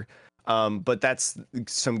Collector. But that's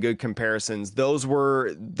some good comparisons. Those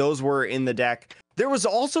were in the deck. There was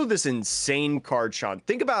also this insane card, Sean.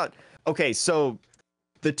 Think about, okay, so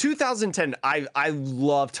the 2010, I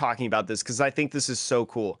love talking about this because I think this is so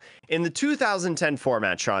cool. In the 2010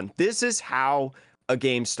 format, Sean, this is how a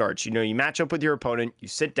game starts. You know, you match up with your opponent, you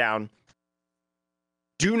sit down,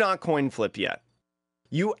 do not coin flip yet.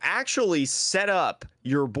 You actually set up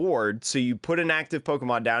your board, so you put an active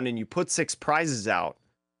Pokemon down and you put 6 prizes out,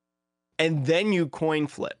 and then you coin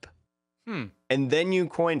flip. And then you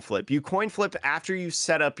coin flip. You coin flip after you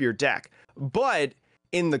set up your deck. But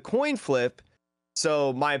in the coin flip,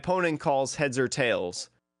 so my opponent calls heads or tails.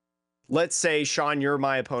 Let's say, Sean, you're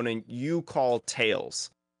my opponent. You call tails.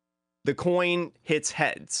 The coin hits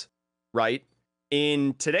heads, right?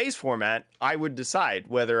 In today's format, I would decide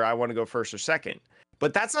whether I want to go first or second.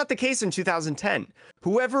 But that's not the case in 2010.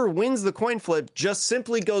 Whoever wins the coin flip just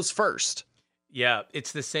simply goes first. Yeah,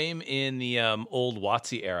 it's the same in the old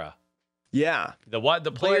WotC era. Yeah. The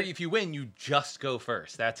player, if you win, you just go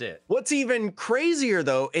first. That's it. What's even crazier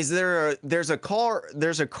though is there's a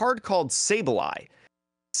card called Sableye.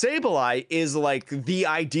 Sableye is like the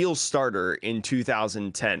ideal starter in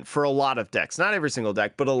 2010 for a lot of decks. Not every single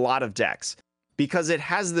deck, but a lot of decks. Because it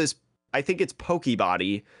has this, I think it's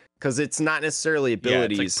Pokebody, because it's not necessarily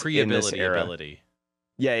abilities it's like pre-ability in this era. ability.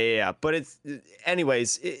 Yeah. But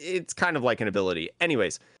it's kind of like an ability.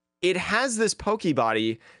 Anyways, it has this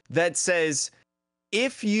Pokebody that says,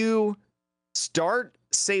 if you start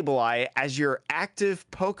Sableye as your active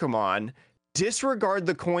Pokemon, disregard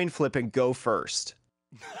the coin flip and go first.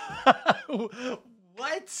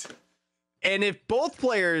 What? And if both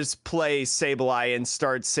players play Sableye and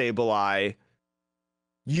start Sableye,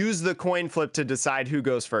 use the coin flip to decide who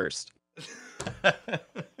goes first.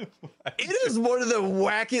 It is one of the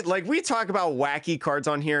wacky, like we talk about wacky cards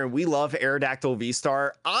on here, and we love Aerodactyl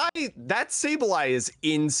V-Star. That Sableye is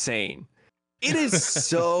insane. It is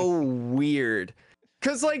so weird.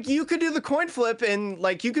 Cause like you could do the coin flip and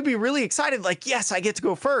like you could be really excited, like, yes, I get to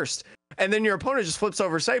go first. And then your opponent just flips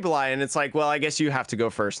over Sableye and it's like, well, I guess you have to go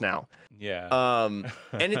first now. Yeah.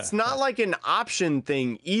 And it's not like an option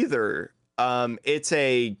thing either. It's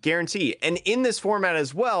a guarantee. And in this format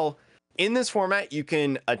as well, you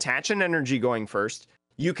can attach an energy going first.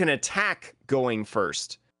 You can attack going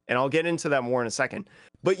first. And I'll get into that more in a second.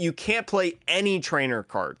 But you can't play any trainer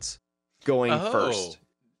cards going first.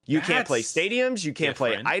 You can't play stadiums. You can't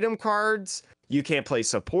play item cards. You can't play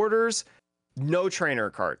supporters. No trainer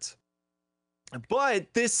cards.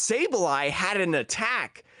 But this Sableye had an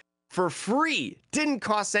attack for free. Didn't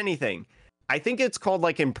cost anything. I think it's called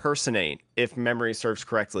like Impersonate, if memory serves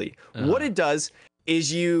correctly. What it does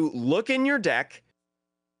is you look in your deck,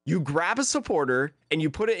 you grab a supporter, and you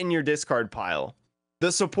put it in your discard pile.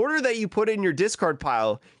 The supporter that you put in your discard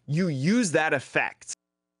pile, you use that effect.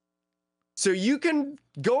 So you can,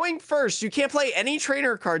 going first, you can't play any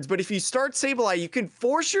trainer cards, but if you start Sableye, you can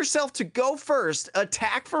force yourself to go first,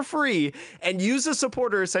 attack for free, and use a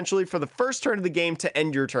supporter essentially for the first turn of the game to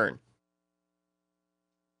end your turn.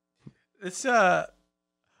 It's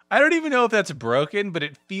I don't even know if that's broken, but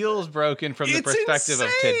it feels broken from the perspective of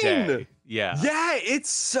today. Yeah. Yeah, it's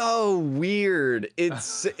so weird.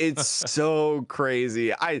 It's so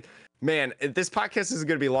crazy. Man, this podcast is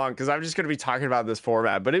going to be long because I'm just going to be talking about this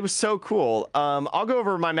format, but it was so cool. I'll go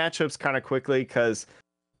over my matchups kind of quickly because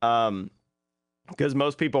because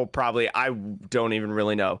most people probably, I don't even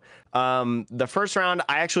really know. The first round,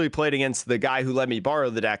 I actually played against the guy who let me borrow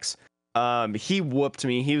the decks. He whooped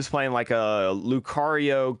me. He was playing like a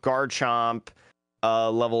Lucario, Garchomp,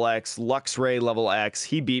 level X, Luxray level X.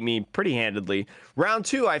 He beat me pretty handedly. Round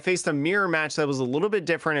 2, I faced a mirror match that was a little bit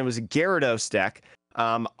different. It was a Gyarados deck.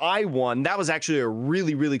 I won. That was actually a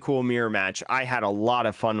really, really cool mirror match. I had a lot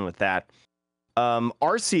of fun with that.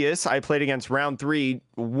 Arceus, I played against round 3,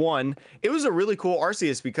 won. It was a really cool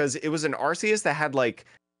Arceus because it was an Arceus that had like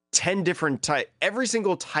 10 different every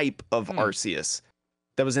single type of Arceus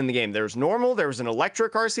that was in the game. There was normal, there was an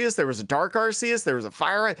electric Arceus, there was a dark Arceus, there was a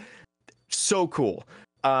fire. So cool.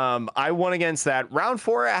 I won against that. Round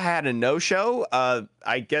 4, I had a no-show.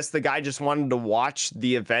 I guess the guy just wanted to watch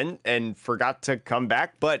the event and forgot to come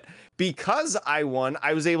back. But because I won,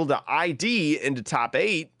 I was able to ID into top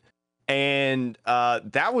 8. And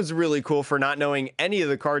that was really cool for not knowing any of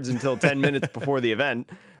the cards until 10 minutes before the event.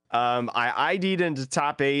 I ID'd into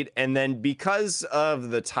top 8. And then because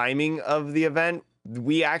of the timing of the event,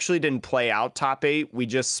 we actually didn't play out top 8. We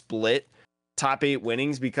just split top 8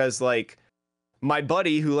 winnings because, like, my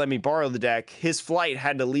buddy who let me borrow the deck, his flight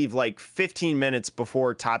had to leave like 15 minutes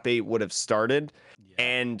before top 8 would have started. Yeah.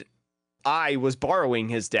 And I was borrowing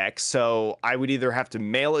his deck, so I would either have to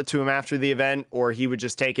mail it to him after the event or he would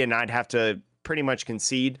just take it and I'd have to pretty much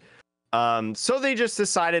concede. So they just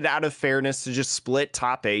decided out of fairness to just split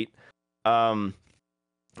top 8. And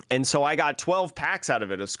so I got 12 packs out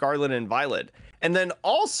of it of Scarlet and Violet. And then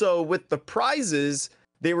also with the prizes,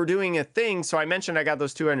 they were doing a thing. So I mentioned I got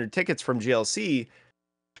those 200 tickets from GLC.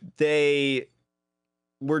 They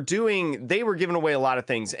were giving away a lot of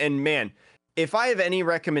things. And man, if I have any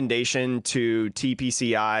recommendation to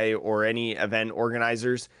TPCI or any event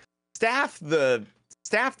organizers, staff the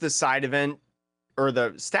side event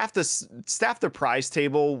or staff the prize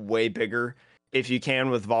table way bigger if you can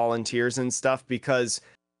with volunteers and stuff, because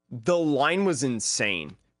the line was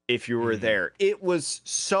insane. If you were there, it was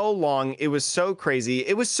so long. It was so crazy.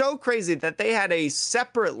 It was so crazy that they had a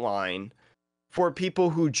separate line for people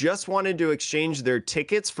who just wanted to exchange their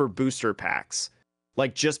tickets for booster packs,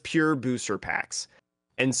 like just pure booster packs.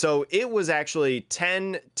 And so it was actually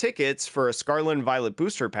 10 tickets for a Scarlet and Violet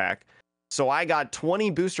booster pack. So I got 20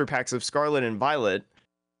 booster packs of Scarlet and Violet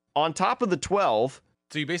on top of the 12.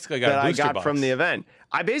 So you basically got that a booster I got box from the event.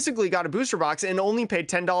 I basically got a booster box and only paid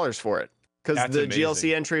 $10 for it, because the amazing.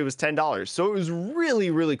 GLC entry was $10. So it was really,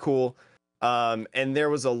 really cool. And there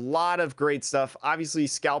was a lot of great stuff. Obviously,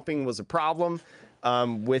 scalping was a problem.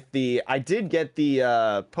 I did get the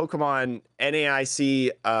Pokemon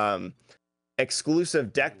NAIC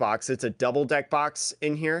exclusive deck box. It's a double deck box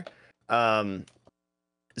in here.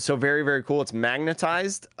 So very, very cool. It's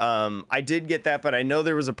magnetized. I did get that, but I know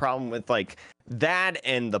there was a problem with like that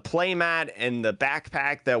and the playmat and the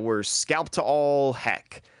backpack that were scalped to all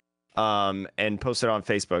heck. And posted on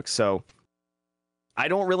Facebook. So I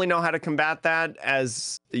don't really know how to combat that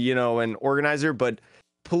as, an organizer, but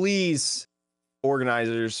please,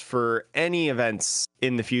 organizers, for any events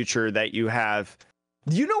in the future that you have,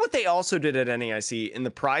 you know what they also did at NAIC in the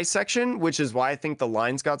prize section, which is why I think the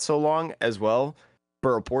lines got so long as well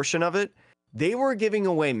for a portion of it. They were giving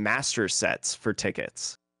away master sets for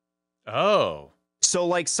tickets. Oh. So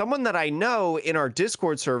like someone that I know in our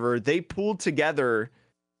Discord server, they pulled together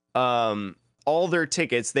all their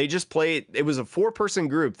tickets. They just played, it was a 4-person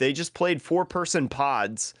group. They just played 4-person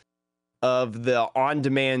pods of the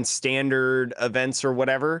on-demand standard events or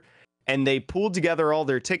whatever, and they pooled together all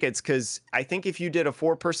their tickets, because I think if you did a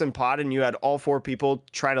 4-person pod and you had all 4 people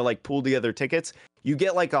try to like pool together tickets, you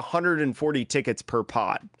get like 140 tickets per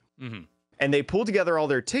pod. And they pulled together all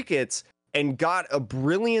their tickets and got a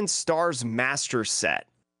Brilliant Stars master set.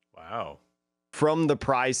 Wow. From the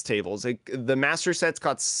prize tables. The master sets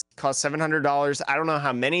cost $700. I don't know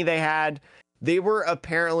how many they had. They were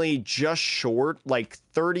apparently just short, like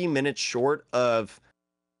 30 minutes short of,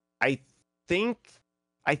 I think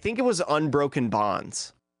it was Unbroken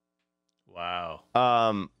Bonds. Wow.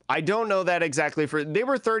 I don't know that exactly. They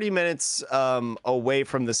were 30 minutes away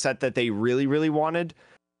from the set that they really, really wanted,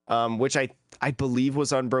 which I believe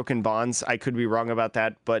was Unbroken Bonds. I could be wrong about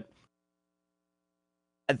that, but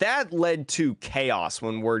that led to chaos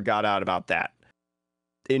when word got out about that.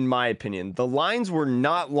 In my opinion, the lines were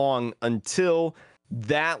not long until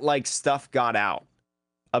that like stuff got out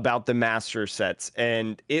about the master sets,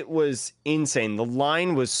 and it was insane. The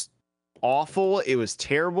line was awful. It was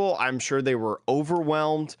terrible. I'm sure they were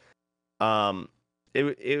overwhelmed.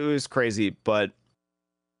 It was crazy, but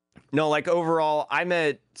no, like overall, I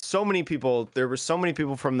met so many people. There were so many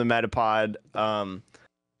people from the Metapod.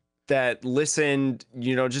 that listened,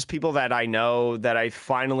 just people that I know that I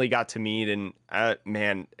finally got to meet. And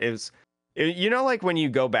man, like when you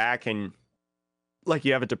go back and like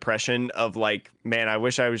you have a depression of like, man, I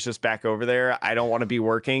wish I was just back over there. I don't want to be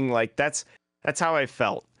working. Like that's how I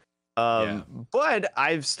felt. But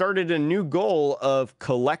I've started a new goal of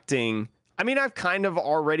collecting. I mean, I've kind of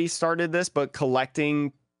already started this, but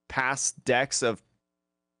collecting past decks of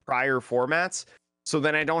prior formats. So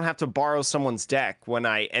then I don't have to borrow someone's deck when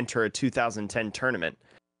I enter a 2010 tournament,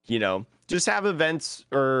 just have events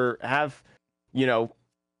or have,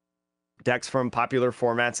 decks from popular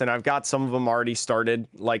formats. And I've got some of them already started.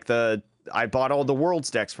 Like I bought all the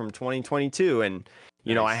Worlds decks from 2022. And,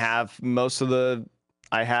 nice.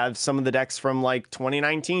 I have some of the decks from like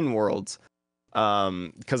 2019 Worlds.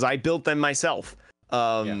 Cause I built them myself,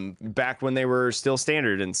 back when they were still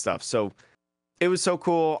standard and stuff. So it was so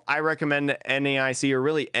cool. I recommend NAIC or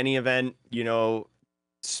really any event,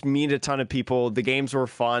 meet a ton of people. The games were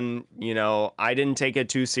fun. I didn't take it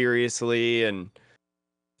too seriously. And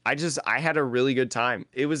I had a really good time.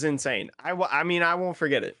 It was insane. I mean, I won't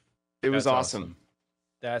forget it. It was awesome.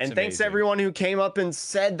 That's amazing. Thanks to everyone who came up and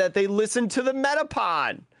said that they listened to the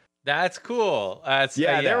Metapod. That's cool.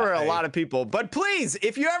 There were a lot of people. But please,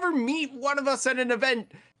 if you ever meet one of us at an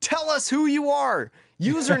event, tell us who you are.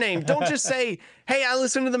 Username. Don't just say, hey, I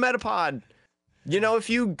listened to the Metapod. If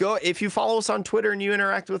you follow us on Twitter and you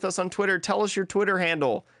interact with us on Twitter, tell us your Twitter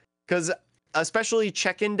handle. Because especially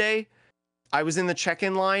check-in day, I was in the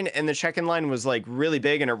check-in line, and the check-in line was like really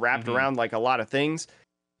big, and it wrapped around like a lot of things.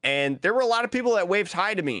 And there were a lot of people that waved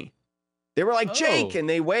hi to me. They were like, Jake, and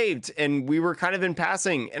they waved, and we were kind of in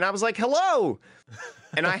passing. And I was like, hello.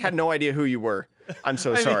 And I had no idea who you were. I'm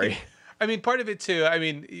so sorry. I mean, part of it too. I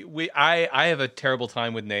mean, I have a terrible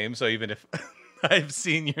time with names, so even if I've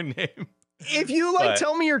seen your name, if you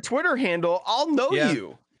tell me your Twitter handle, I'll know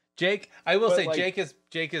you. Jake, I will say,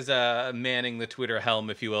 Jake is manning the Twitter helm,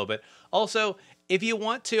 if you will. But also, if you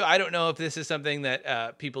want to, I don't know if this is something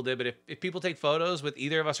that people did, but if people take photos with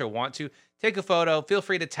either of us or want to take a photo, feel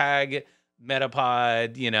free to tag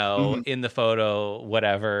Metapod, in the photo,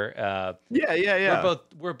 whatever.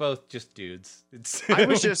 We're both just dudes. I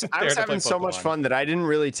was having so much fun that I didn't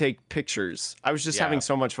really take pictures. I was just having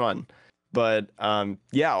so much fun. But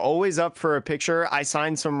always up for a picture. I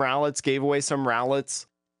signed some Rowlets, gave away some Rowlets.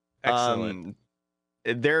 Excellent.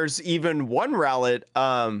 There's even one Rowlet,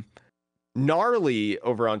 Gnarly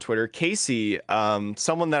over on Twitter, Casey,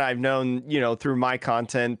 someone that I've known, through my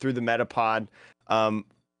content, through the Metapod,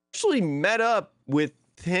 actually met up with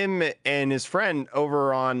him and his friend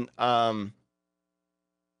over on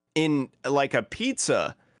in like a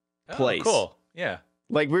pizza place. Cool. Yeah.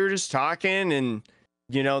 Like we were just talking and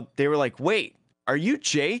they were like, wait, are you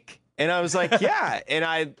Jake? And I was like, yeah. And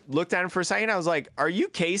I looked at him for a second. I was like, are you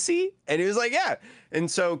Casey? And he was like, yeah.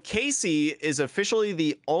 And so Casey is officially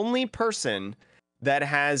the only person that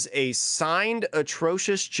has a signed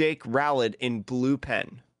Atrocious Jake Rowlet in blue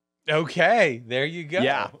pen. Okay, there you go.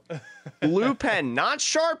 Yeah. Blue pen, not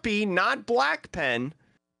Sharpie, not black pen,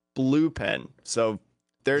 blue pen. So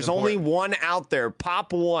there's only one out there.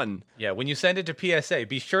 Pop one. Yeah, when you send it to PSA,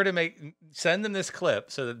 be sure to send them this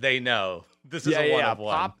clip so that they know this is a one of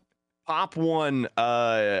one. Pop one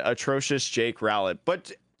Atrocious Jake Rowlet.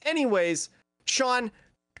 But anyways, Sean,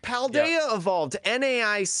 Paldea Evolved,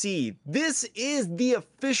 NAIC. This is the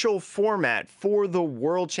official format for the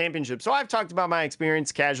World Championship. So I've talked about my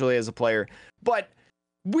experience casually as a player, but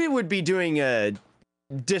we would be doing a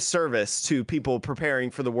disservice to people preparing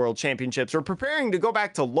for the World Championships or preparing to go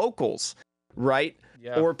back to locals, right?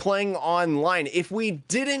 Yeah. Or playing online if we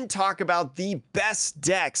didn't talk about the best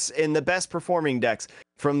decks and the best performing decks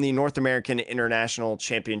from the North American International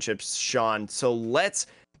Championships, Sean. So let's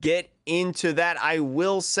get into that. I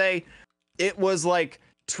will say it was like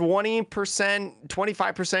 20%,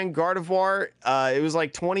 25% Gardevoir. It was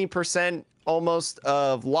like 20% almost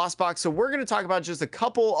of Lost Box. So we're going to talk about just a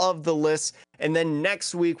couple of the lists. And then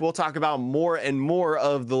next week, we'll talk about more and more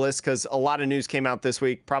of the list because a lot of news came out this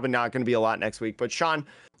week. Probably not going to be a lot next week. But Sean,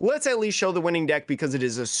 let's at least show the winning deck because it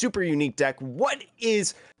is a super unique deck. What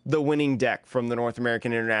is the winning deck from the North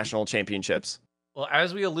American International Championships? Well,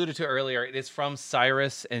 as we alluded to earlier, it is from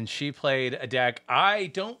Cyrus, and she played a deck I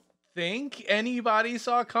don't think anybody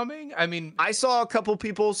saw coming. I mean, I saw a couple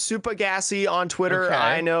people, Super Gassy on Twitter. Okay.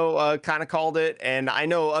 I know kind of called it, and I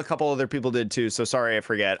know a couple other people did too. So sorry, I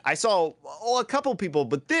forget. I saw a couple people,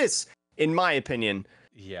 but this, in my opinion,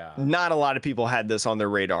 not a lot of people had this on their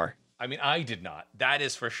radar. I mean, I did not. That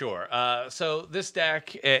is for sure. So this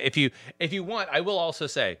deck, if you want, I will also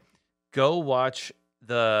say, go watch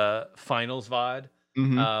the finals VOD.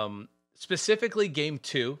 Mm-hmm. Specifically game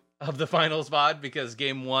 2. of the finals VOD because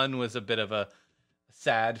game 1 was a bit of a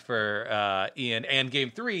sad for Ian, and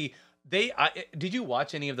game 3, did you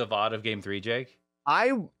watch any of the VOD of game 3, Jake?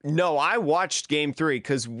 I watched game 3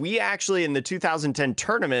 because we actually in the 2010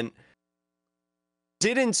 tournament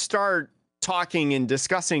didn't start talking and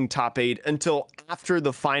discussing top 8 until after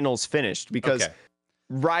the finals finished because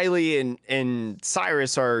Riley and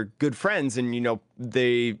Cyrus are good friends, and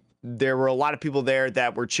there were a lot of people there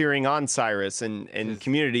that were cheering on Cyrus and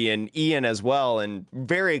community, and Ian as well, and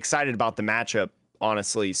very excited about the matchup,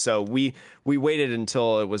 honestly. So we waited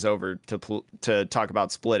until it was over to talk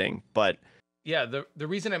about splitting. But yeah, the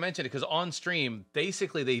reason I mentioned it because on stream,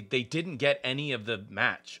 basically they didn't get any of the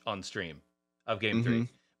match on stream of game 3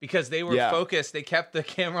 because they were focused. They kept the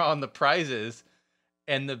camera on the prizes,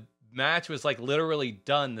 and the match was like literally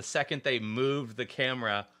done the second they moved the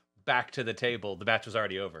camera back to the table. The match was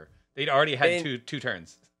already over. They'd already had two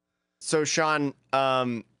turns. So Sean,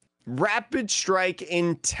 Rapid Strike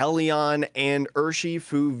Inteleon and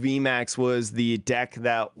Urshifu VMAX was the deck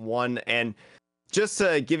that won. And just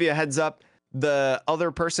to give you a heads up, the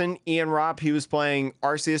other person, Ian Ropp, he was playing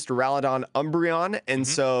Arceus, Duraludon, Umbreon. And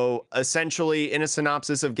so essentially in a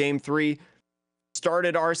synopsis of game 3,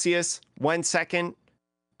 started Arceus, went second.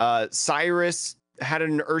 Cyrus had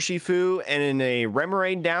an Urshifu and in a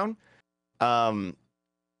Remoraid down.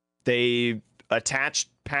 They attached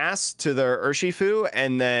pass to the Urshifu,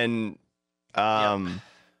 and then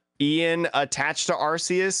Ian attached to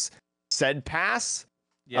Arceus, said pass,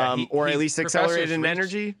 or at least accelerated in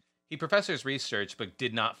energy. He professors research, but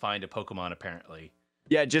did not find a Pokemon, apparently.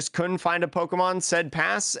 Yeah, just couldn't find a Pokemon, said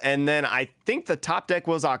pass, and then I think the top deck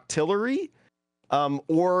was Octillery,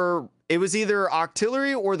 or it was either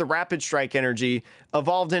Octillery or the Rapid Strike energy,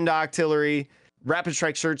 evolved into Octillery. Rapid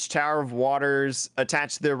Strike Search, Tower of Waters,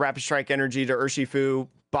 attached the Rapid Strike energy to Urshifu,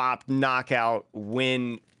 bop, knockout,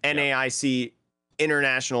 win, NAIC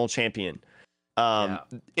international champion.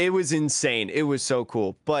 It was insane. It was so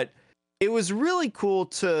cool. But it was really cool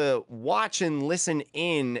to watch and listen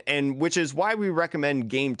in, and which is why we recommend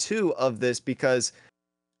game 2 of this, because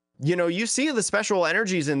you see the special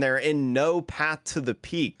energies in there and no path to the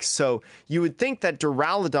peak. So you would think that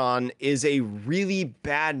Duraludon is a really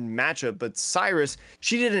bad matchup, but Cyrus,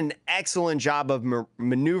 she did an excellent job of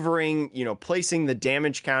maneuvering, placing the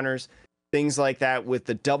damage counters, things like that with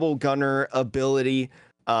the double gunner ability.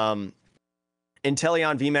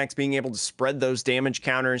 Inteleon VMAX being able to spread those damage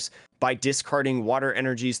counters by discarding water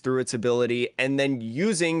energies through its ability, and then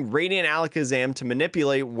using Radiant Alakazam to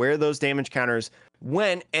manipulate where those damage counters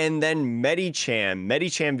went, and then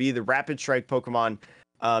Medicham V, the Rapid Strike Pokemon,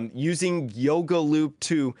 using Yoga Loop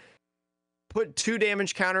to put 2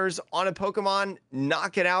 damage counters on a Pokemon,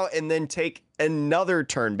 knock it out, and then take another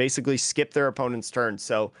turn, basically skip their opponent's turn.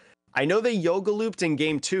 So I know they Yoga Looped in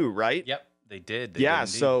game 2, right? Yep, they did.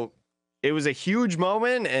 So it was a huge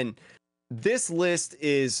moment, and this list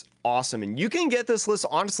is awesome. And you can get this list,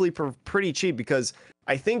 honestly, for pretty cheap, because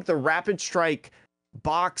I think the Rapid Strike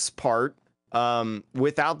box part,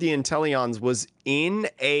 without the Inteleons, was in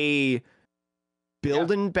a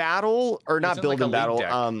build-in battle, or not build-in battle.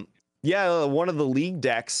 One of the league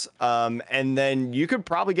decks. And then you could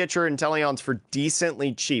probably get your Inteleons for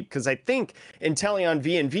decently cheap, because I think Inteleon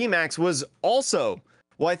V and VMAX was also,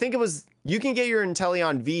 I think it was, you can get your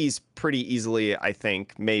Inteleon Vs pretty easily, I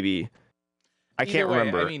think, maybe. I can't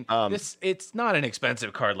remember. I mean, it's not an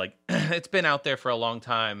expensive card. Like, it's been out there for a long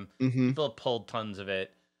time. People have pulled tons of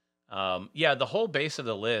it. The whole base of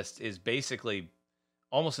the list is basically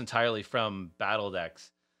almost entirely from battle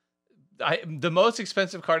decks. The most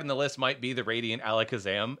expensive card in the list might be the Radiant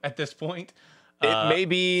Alakazam at this point. It may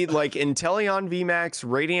be like Inteleon VMAX,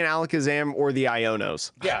 Radiant Alakazam, or the Ionos.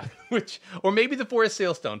 Yeah, or maybe the Forest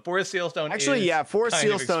Sealstone. Forest Sealstone. Actually, Forest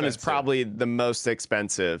Sealstone is probably the most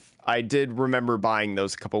expensive. I did remember buying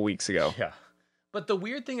those a couple weeks ago. Yeah, but the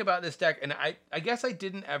weird thing about this deck, and I guess I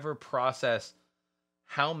didn't ever process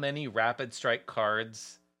how many Rapid Strike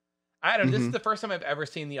cards. I don't know. This is the first time I've ever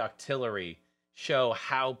seen the Octillery show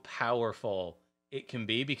how powerful it can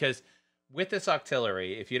be, because with this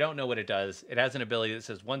Octillery, if you don't know what it does, it has an ability that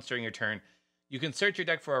says once during your turn, you can search your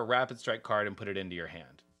deck for a Rapid Strike card and put it into your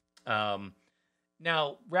hand.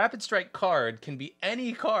 Now, Rapid Strike card can be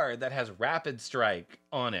any card that has Rapid Strike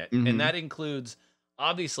on it, and that includes,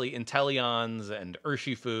 obviously, Inteleons and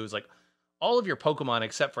Urshifus. Like, all of your Pokemon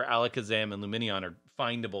except for Alakazam and Lumineon are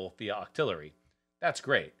findable via Octillery. That's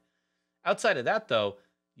great. Outside of that, though,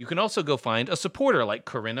 you can also go find a supporter like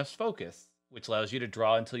Corinna's Focus, which allows you to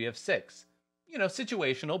draw until you have 6.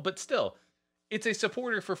 Situational, but still, it's a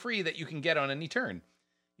supporter for free that you can get on any turn.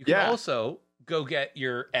 You can also go get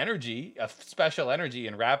your energy, a special energy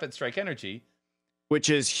and rapid strike energy. Which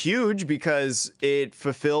is huge because it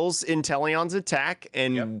fulfills Inteleon's attack.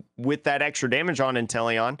 And with that extra damage on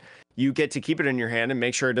Inteleon, you get to keep it in your hand and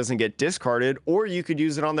make sure it doesn't get discarded. Or you could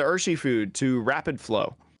use it on the Urshifu to rapid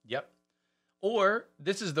flow. Yep. Or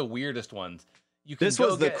this is the weirdest ones. This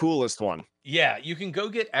was the coolest one. Yeah, you can go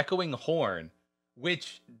get Echoing Horn,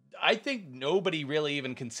 which I think nobody really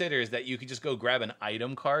even considers that you could just go grab an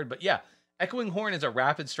item card. But yeah, Echoing Horn is a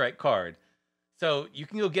rapid strike card. So you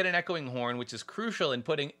can go get an Echoing Horn, which is crucial in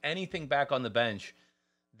putting anything back on the bench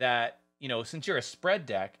that, since you're a spread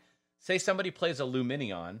deck, say somebody plays a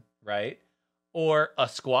Luminion, right? Or a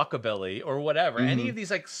Squawkabilly or whatever. Any of these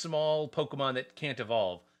like small Pokemon that can't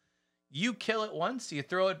evolve. You kill it once, you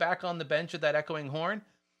throw it back on the bench with that Echoing Horn,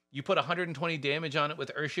 you put 120 damage on it with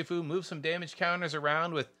Urshifu, move some damage counters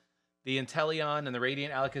around with the Inteleon and the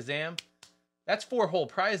Radiant Alakazam. That's 4 whole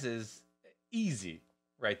prizes. Easy.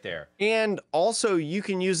 Right there. And also you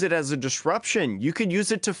can use it as a disruption. You could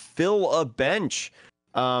use it to fill a bench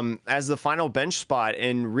as the final bench spot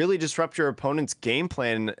and really disrupt your opponent's game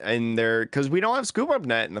plan in there, because we don't have Scoop Up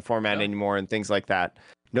Net in the format anymore and things like that.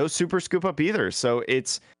 No Super Scoop Up either. So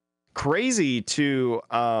it's crazy to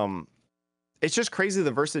it's just crazy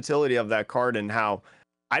the versatility of that card and how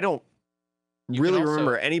I don't really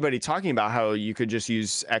remember anybody talking about how you could just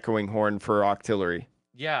use Echoing Horn for Octillery.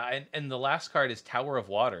 Yeah, and the last card is Tower of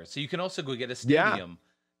Water. So you can also go get a stadium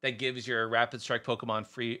that gives your Rapid Strike Pokemon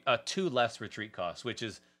free 2 less retreat costs, which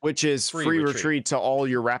is free retreat to all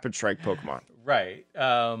your Rapid Strike Pokemon. Right.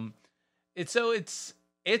 It's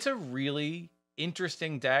a really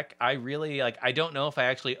interesting deck. I really I don't know if I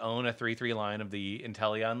actually own a 3/3 line of the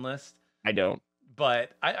Inteleon list. I don't.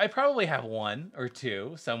 But I probably have 1 or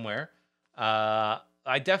 2 somewhere. I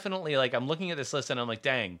definitely I'm looking at this list and I'm like,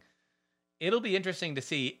 dang. It'll be interesting to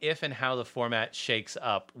see if and how the format shakes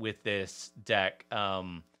up with this deck.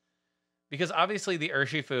 Because obviously the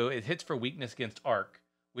Urshifu, it hits for weakness against Arc,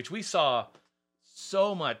 which we saw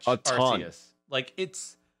so much Arceus.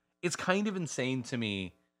 It's kind of insane to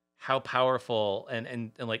me how powerful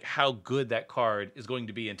and how good that card is going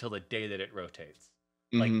to be until the day that it rotates.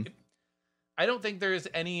 I don't think there's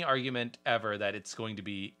any argument ever that it's going to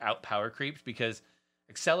be out power creeped, because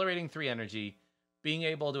accelerating 3 energy, being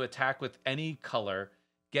able to attack with any color,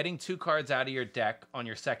 getting 2 cards out of your deck on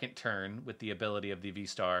your second turn with the ability of the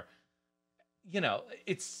V-Star,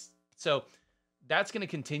 so that's going to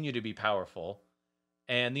continue to be powerful.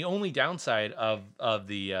 And the only downside of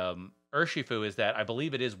the Urshifu is that I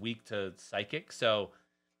believe it is weak to Psychic. So,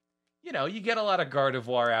 you get a lot of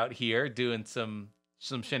Gardevoir out here doing some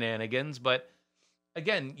shenanigans, but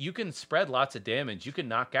again, you can spread lots of damage. You can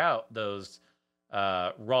knock out those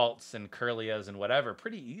Ralts and Curlias and whatever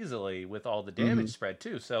pretty easily with all the damage spread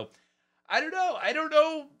too. So I don't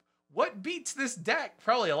know what beats this deck.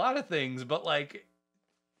 Probably a lot of things, but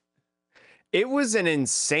it was an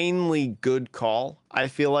insanely good call, I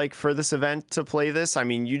feel like, for this event to play this. I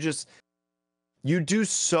mean, you do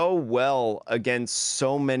so well against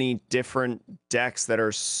so many different decks that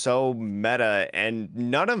are so meta, and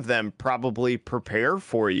none of them probably prepare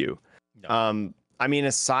for you. No.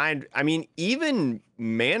 Even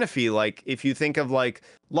Manaphy, if you think of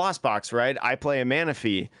Lost Box, right? I play a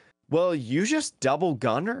Manaphy. Well, you just double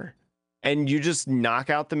Gunner and you just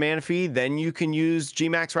knock out the Manaphy. Then you can use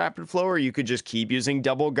Gmax Rapid Flow, or you could just keep using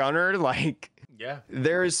double Gunner.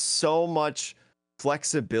 There's so much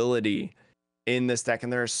flexibility in this deck,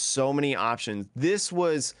 and there are so many options. This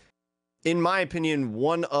was, in my opinion,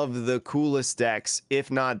 one of the coolest decks,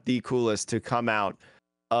 if not the coolest, to come out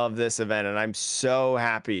of this event, and I'm so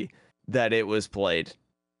happy that it was played.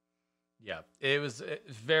 Yeah, it was a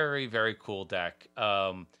very, very cool deck.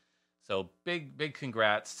 So big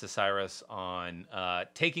congrats to Cyrus on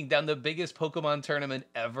taking down the biggest Pokemon tournament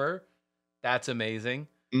ever. That's amazing.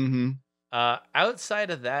 Outside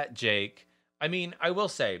of that, Jake, I will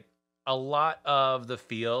say a lot of the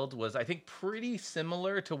field was, I think, pretty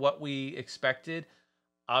similar to what we expected.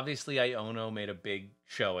 Obviously, Iono made a big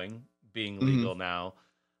showing, being legal now.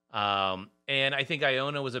 And I think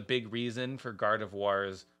Iona was a big reason for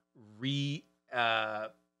Gardevoir's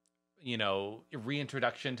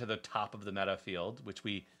reintroduction to the top of the meta field, which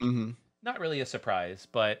we not really a surprise,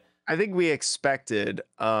 but I think we expected.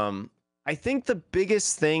 I think the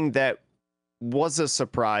biggest thing that was a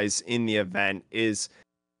surprise in the event is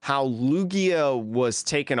how Lugia was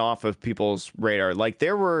taken off of people's radar.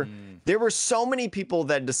 There were so many people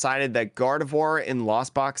that decided that Gardevoir and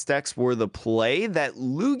Lost Box decks were the play, that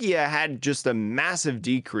Lugia had just a massive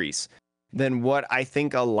decrease than what I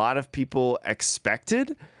think a lot of people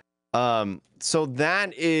expected. So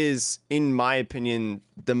that is, in my opinion,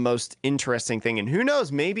 the most interesting thing. And who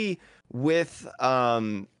knows, maybe with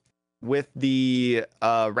the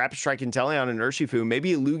Rapid Strike Inteleon and Urshifu,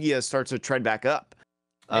 maybe Lugia starts to tread back up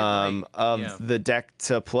It might. Yeah. of the deck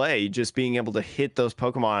to play, just being able to hit those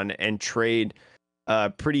Pokemon and trade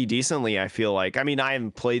pretty decently, I feel like. I mean, I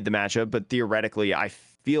haven't played the matchup, but theoretically, I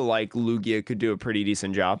feel like Lugia could do a pretty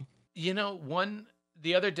decent job. You know,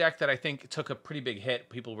 the other deck that I think took a pretty big hit,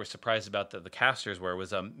 people were surprised about the casters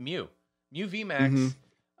was Mew. Mew VMAX.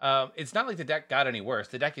 Mm-hmm. It's not like the deck got any worse.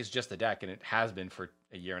 The deck is just the deck, and it has been for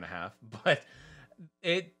a year and a half, but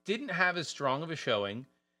it didn't have as strong of a showing.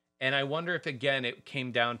 And I wonder if, again, it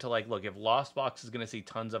came down to like, look, if Lost Box is going to see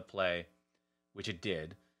tons of play, which it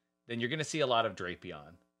did, then you're going to see a lot of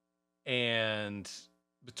Drapion. And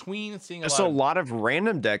between seeing a lot of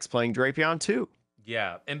random decks playing Drapion too.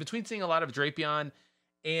 Yeah, and between seeing a lot of Drapion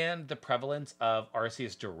and the prevalence of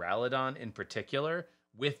Arceus Duraludon in particular,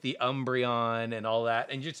 with the Umbreon and all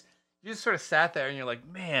that, and you just sort of sat there and you're like,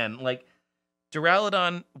 man, like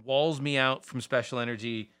Duraludon walls me out from special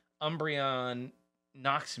energy. Umbreon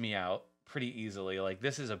knocks me out pretty easily. Like,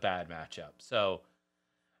 this is a bad matchup. So,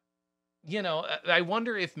 you know, I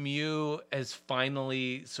wonder if Mew has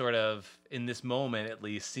finally sort of, in this moment at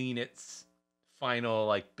least, seen its final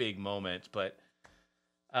like big moment, but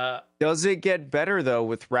does it get better though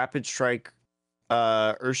with Rapid Strike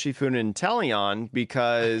Urshifu and Inteleon,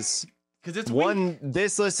 because it's one,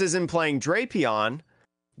 this list isn't playing Drapion,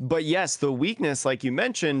 but yes, the weakness like you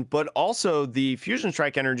mentioned, but also the Fusion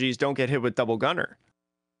Strike energies don't get hit with Double Gunner.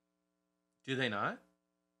 Do they not?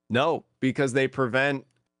 No, because they prevent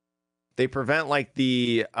like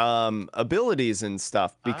the abilities and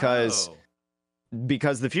stuff, because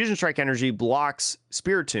the Fusion Strike energy blocks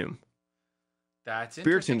Spiritomb. That's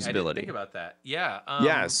interesting. Spiritomb's ability. I didn't think about that. Yeah.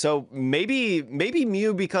 Yeah. So maybe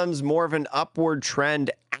Mew becomes more of an upward trend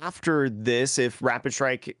after this if Rapid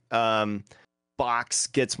Strike box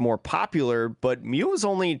gets more popular. But Mew is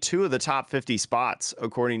only 2 of the top 50 spots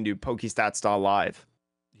according to PokeStats.live.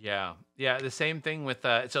 Yeah. Yeah. The same thing with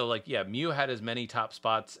Mew had as many top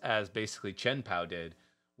spots as basically Chen-Pao did,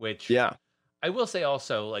 which I will say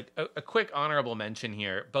also, like, a quick honorable mention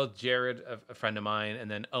here. Both Jared, a friend of mine, and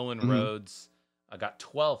then Owen Rhodes got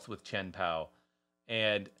 12th with Chen-Pao.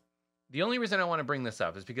 And the only reason I want to bring this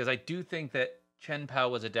up is because I do think that Chen-Pao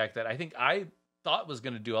was a deck that I thought was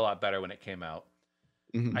going to do a lot better when it came out.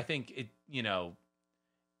 I think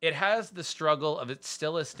it has the struggle of it's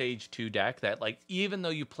still a stage 2 deck that, like, even though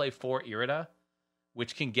you play 4 Irida,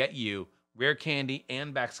 which can get you Rare Candy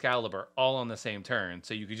and Baxcalibur all on the same turn,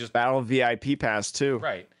 so you could just battle VIP pass too.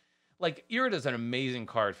 Right. Like, Irida's an amazing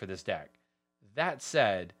card for this deck. That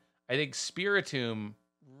said, I think Spiritomb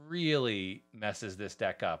really messes this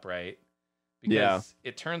deck up, right? Because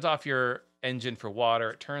it turns off your engine for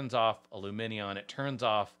water, it turns off Illuminion, it turns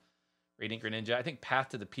off Radiant Greninja. I think Path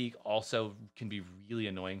to the Peak also can be really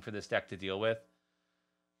annoying for this deck to deal with.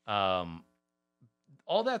 All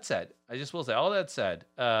that said,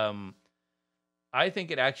 I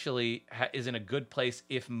think it actually is in a good place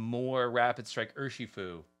if more Rapid Strike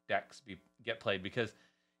Urshifu decks get played, because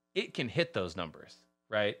it can hit those numbers,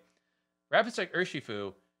 right? Rapid Strike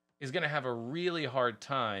Urshifu is going to have a really hard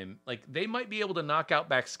time. Like, they might be able to knock out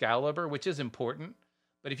Baxcalibur, which is important,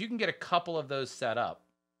 but if you can get a couple of those set up,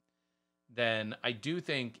 then I do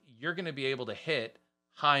think you're going to be able to hit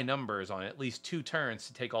high numbers on at least 2 turns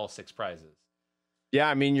to take all 6 prizes. Yeah,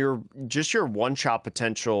 I mean, your one-shot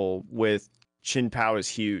potential with Chen-Pao is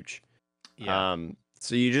huge. Yeah.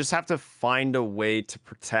 So you just have to find a way to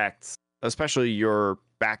protect, especially your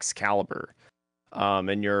Baxcalibur,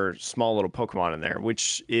 and your small little Pokemon in there,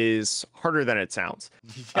 which is harder than it sounds.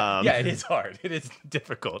 Yeah, it is hard. It is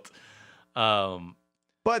difficult.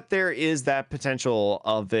 But there is that potential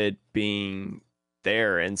of it being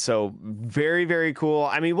there. And so very, very cool.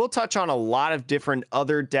 I mean, we'll touch on a lot of different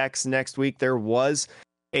other decks next week. There was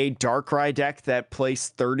a Darkrai deck that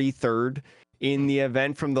placed 33rd in the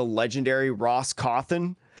event from the legendary Ross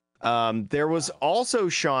Cawthon. There was also,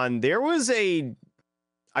 Sean, first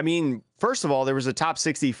of all, there was a top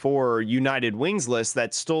 64 United Wings list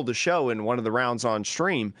that stole the show in one of the rounds on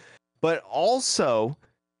stream. But also,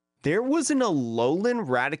 there was an Alolan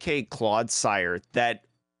Raticate Clodsire that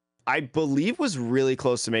I believe was really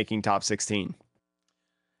close to making top 16.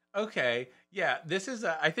 Okay. Yeah, this is,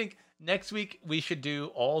 I think next week we should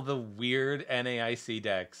do all the weird NAIC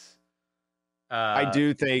decks. I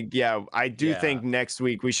do think next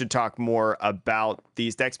week we should talk more about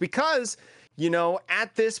these decks because,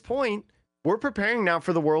 at this point, we're preparing now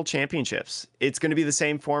for the World Championships. It's going to be the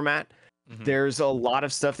same format. There's a lot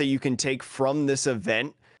of stuff that you can take from this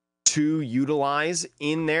event to utilize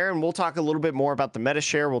in there. And we'll talk a little bit more about the meta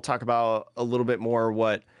share. We'll talk about a little bit more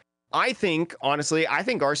what I think, honestly, I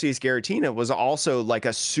think Arceus Giratina was also like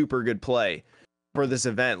a super good play for this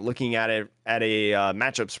event, looking at it at a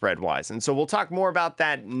matchup spread wise. And so we'll talk more about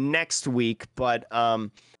that next week. But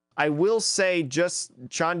I will say, just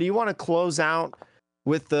Sean, do you want to close out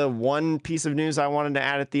with the one piece of news I wanted to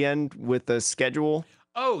add at the end with the schedule?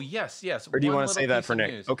 Oh, yes. Or do you want to say that for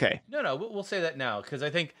Nick? News. Okay. No, we'll say that now, because I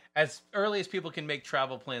think as early as people can make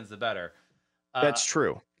travel plans, the better. That's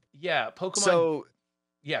true. Yeah, Pokemon. So,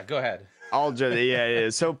 yeah, go ahead. I'll just, yeah.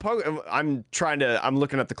 So I'm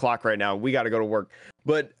looking at the clock right now. We got to go to work.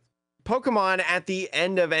 But Pokemon at the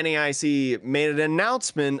end of NAIC made an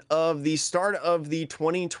announcement of the start of the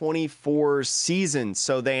 2024 season.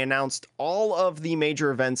 So they announced all of the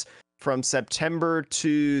major events from September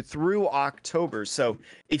through October. So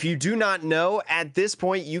if you do not know, at this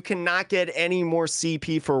point, you cannot get any more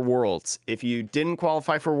CP for Worlds. If you didn't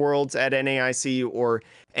qualify for Worlds at NAIC or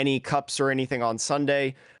any cups or anything on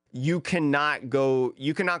Sunday, you cannot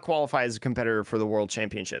qualify as a competitor for the World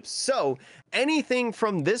Championships. So anything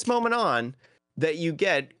from this moment on that you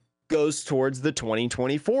get goes towards the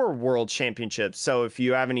 2024 World Championships. So if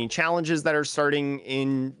you have any challenges that are starting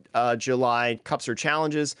in July, cups or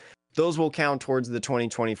challenges, those will count towards the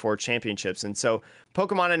 2024 championships. And so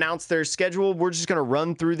Pokemon announced their schedule. We're just going to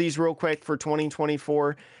run through these real quick for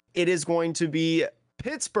 2024. It is going to be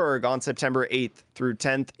Pittsburgh on September 8th through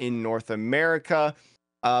 10th in North America.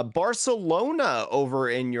 Barcelona over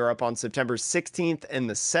in Europe on September 16th and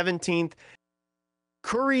the 17th.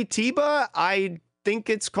 Curitiba, I think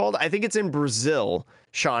it's in Brazil,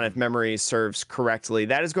 Sean, if memory serves correctly.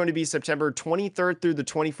 That is going to be September 23rd through the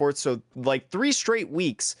 24th. So like 3 straight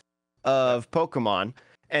weeks of Pokemon.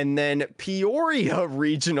 And then Peoria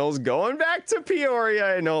regionals, going back to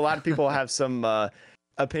Peoria. I know a lot of people have some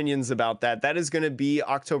opinions about that. That is going to be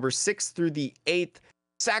October 6th through the 8th.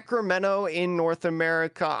 Sacramento in North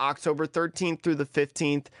America, October 13th through the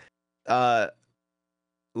 15th.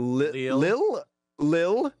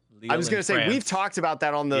 Lille. I was going to say, France. we've talked about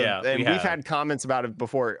that on we've had comments about it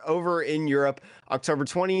before. Over in Europe, October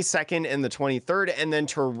 22nd and the 23rd, and then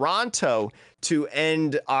Toronto to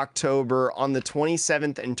end October on the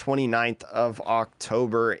 27th and 29th of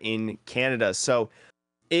October in Canada. So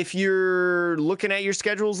if you're looking at your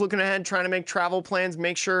schedules, looking ahead, trying to make travel plans,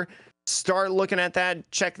 make sure start looking at that,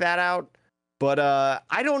 check that out. But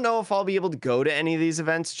I don't know if I'll be able to go to any of these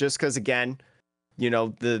events, just because, again, you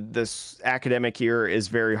know, this academic year is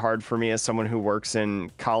very hard for me as someone who works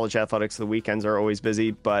in college athletics. The weekends are always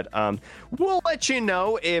busy, but we'll let you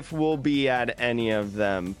know if we'll be at any of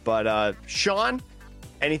them. But Sean,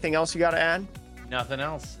 anything else you got to add? Nothing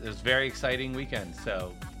else. It was a very exciting weekend.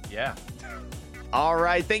 So, yeah. All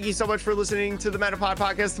right. Thank you so much for listening to the Metapod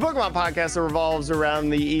podcast, the Pokemon podcast that revolves around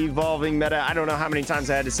the evolving meta. I don't know how many times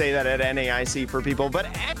I had to say that at NAIC for people, but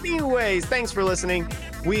anyways, thanks for listening.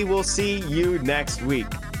 We will see you next week.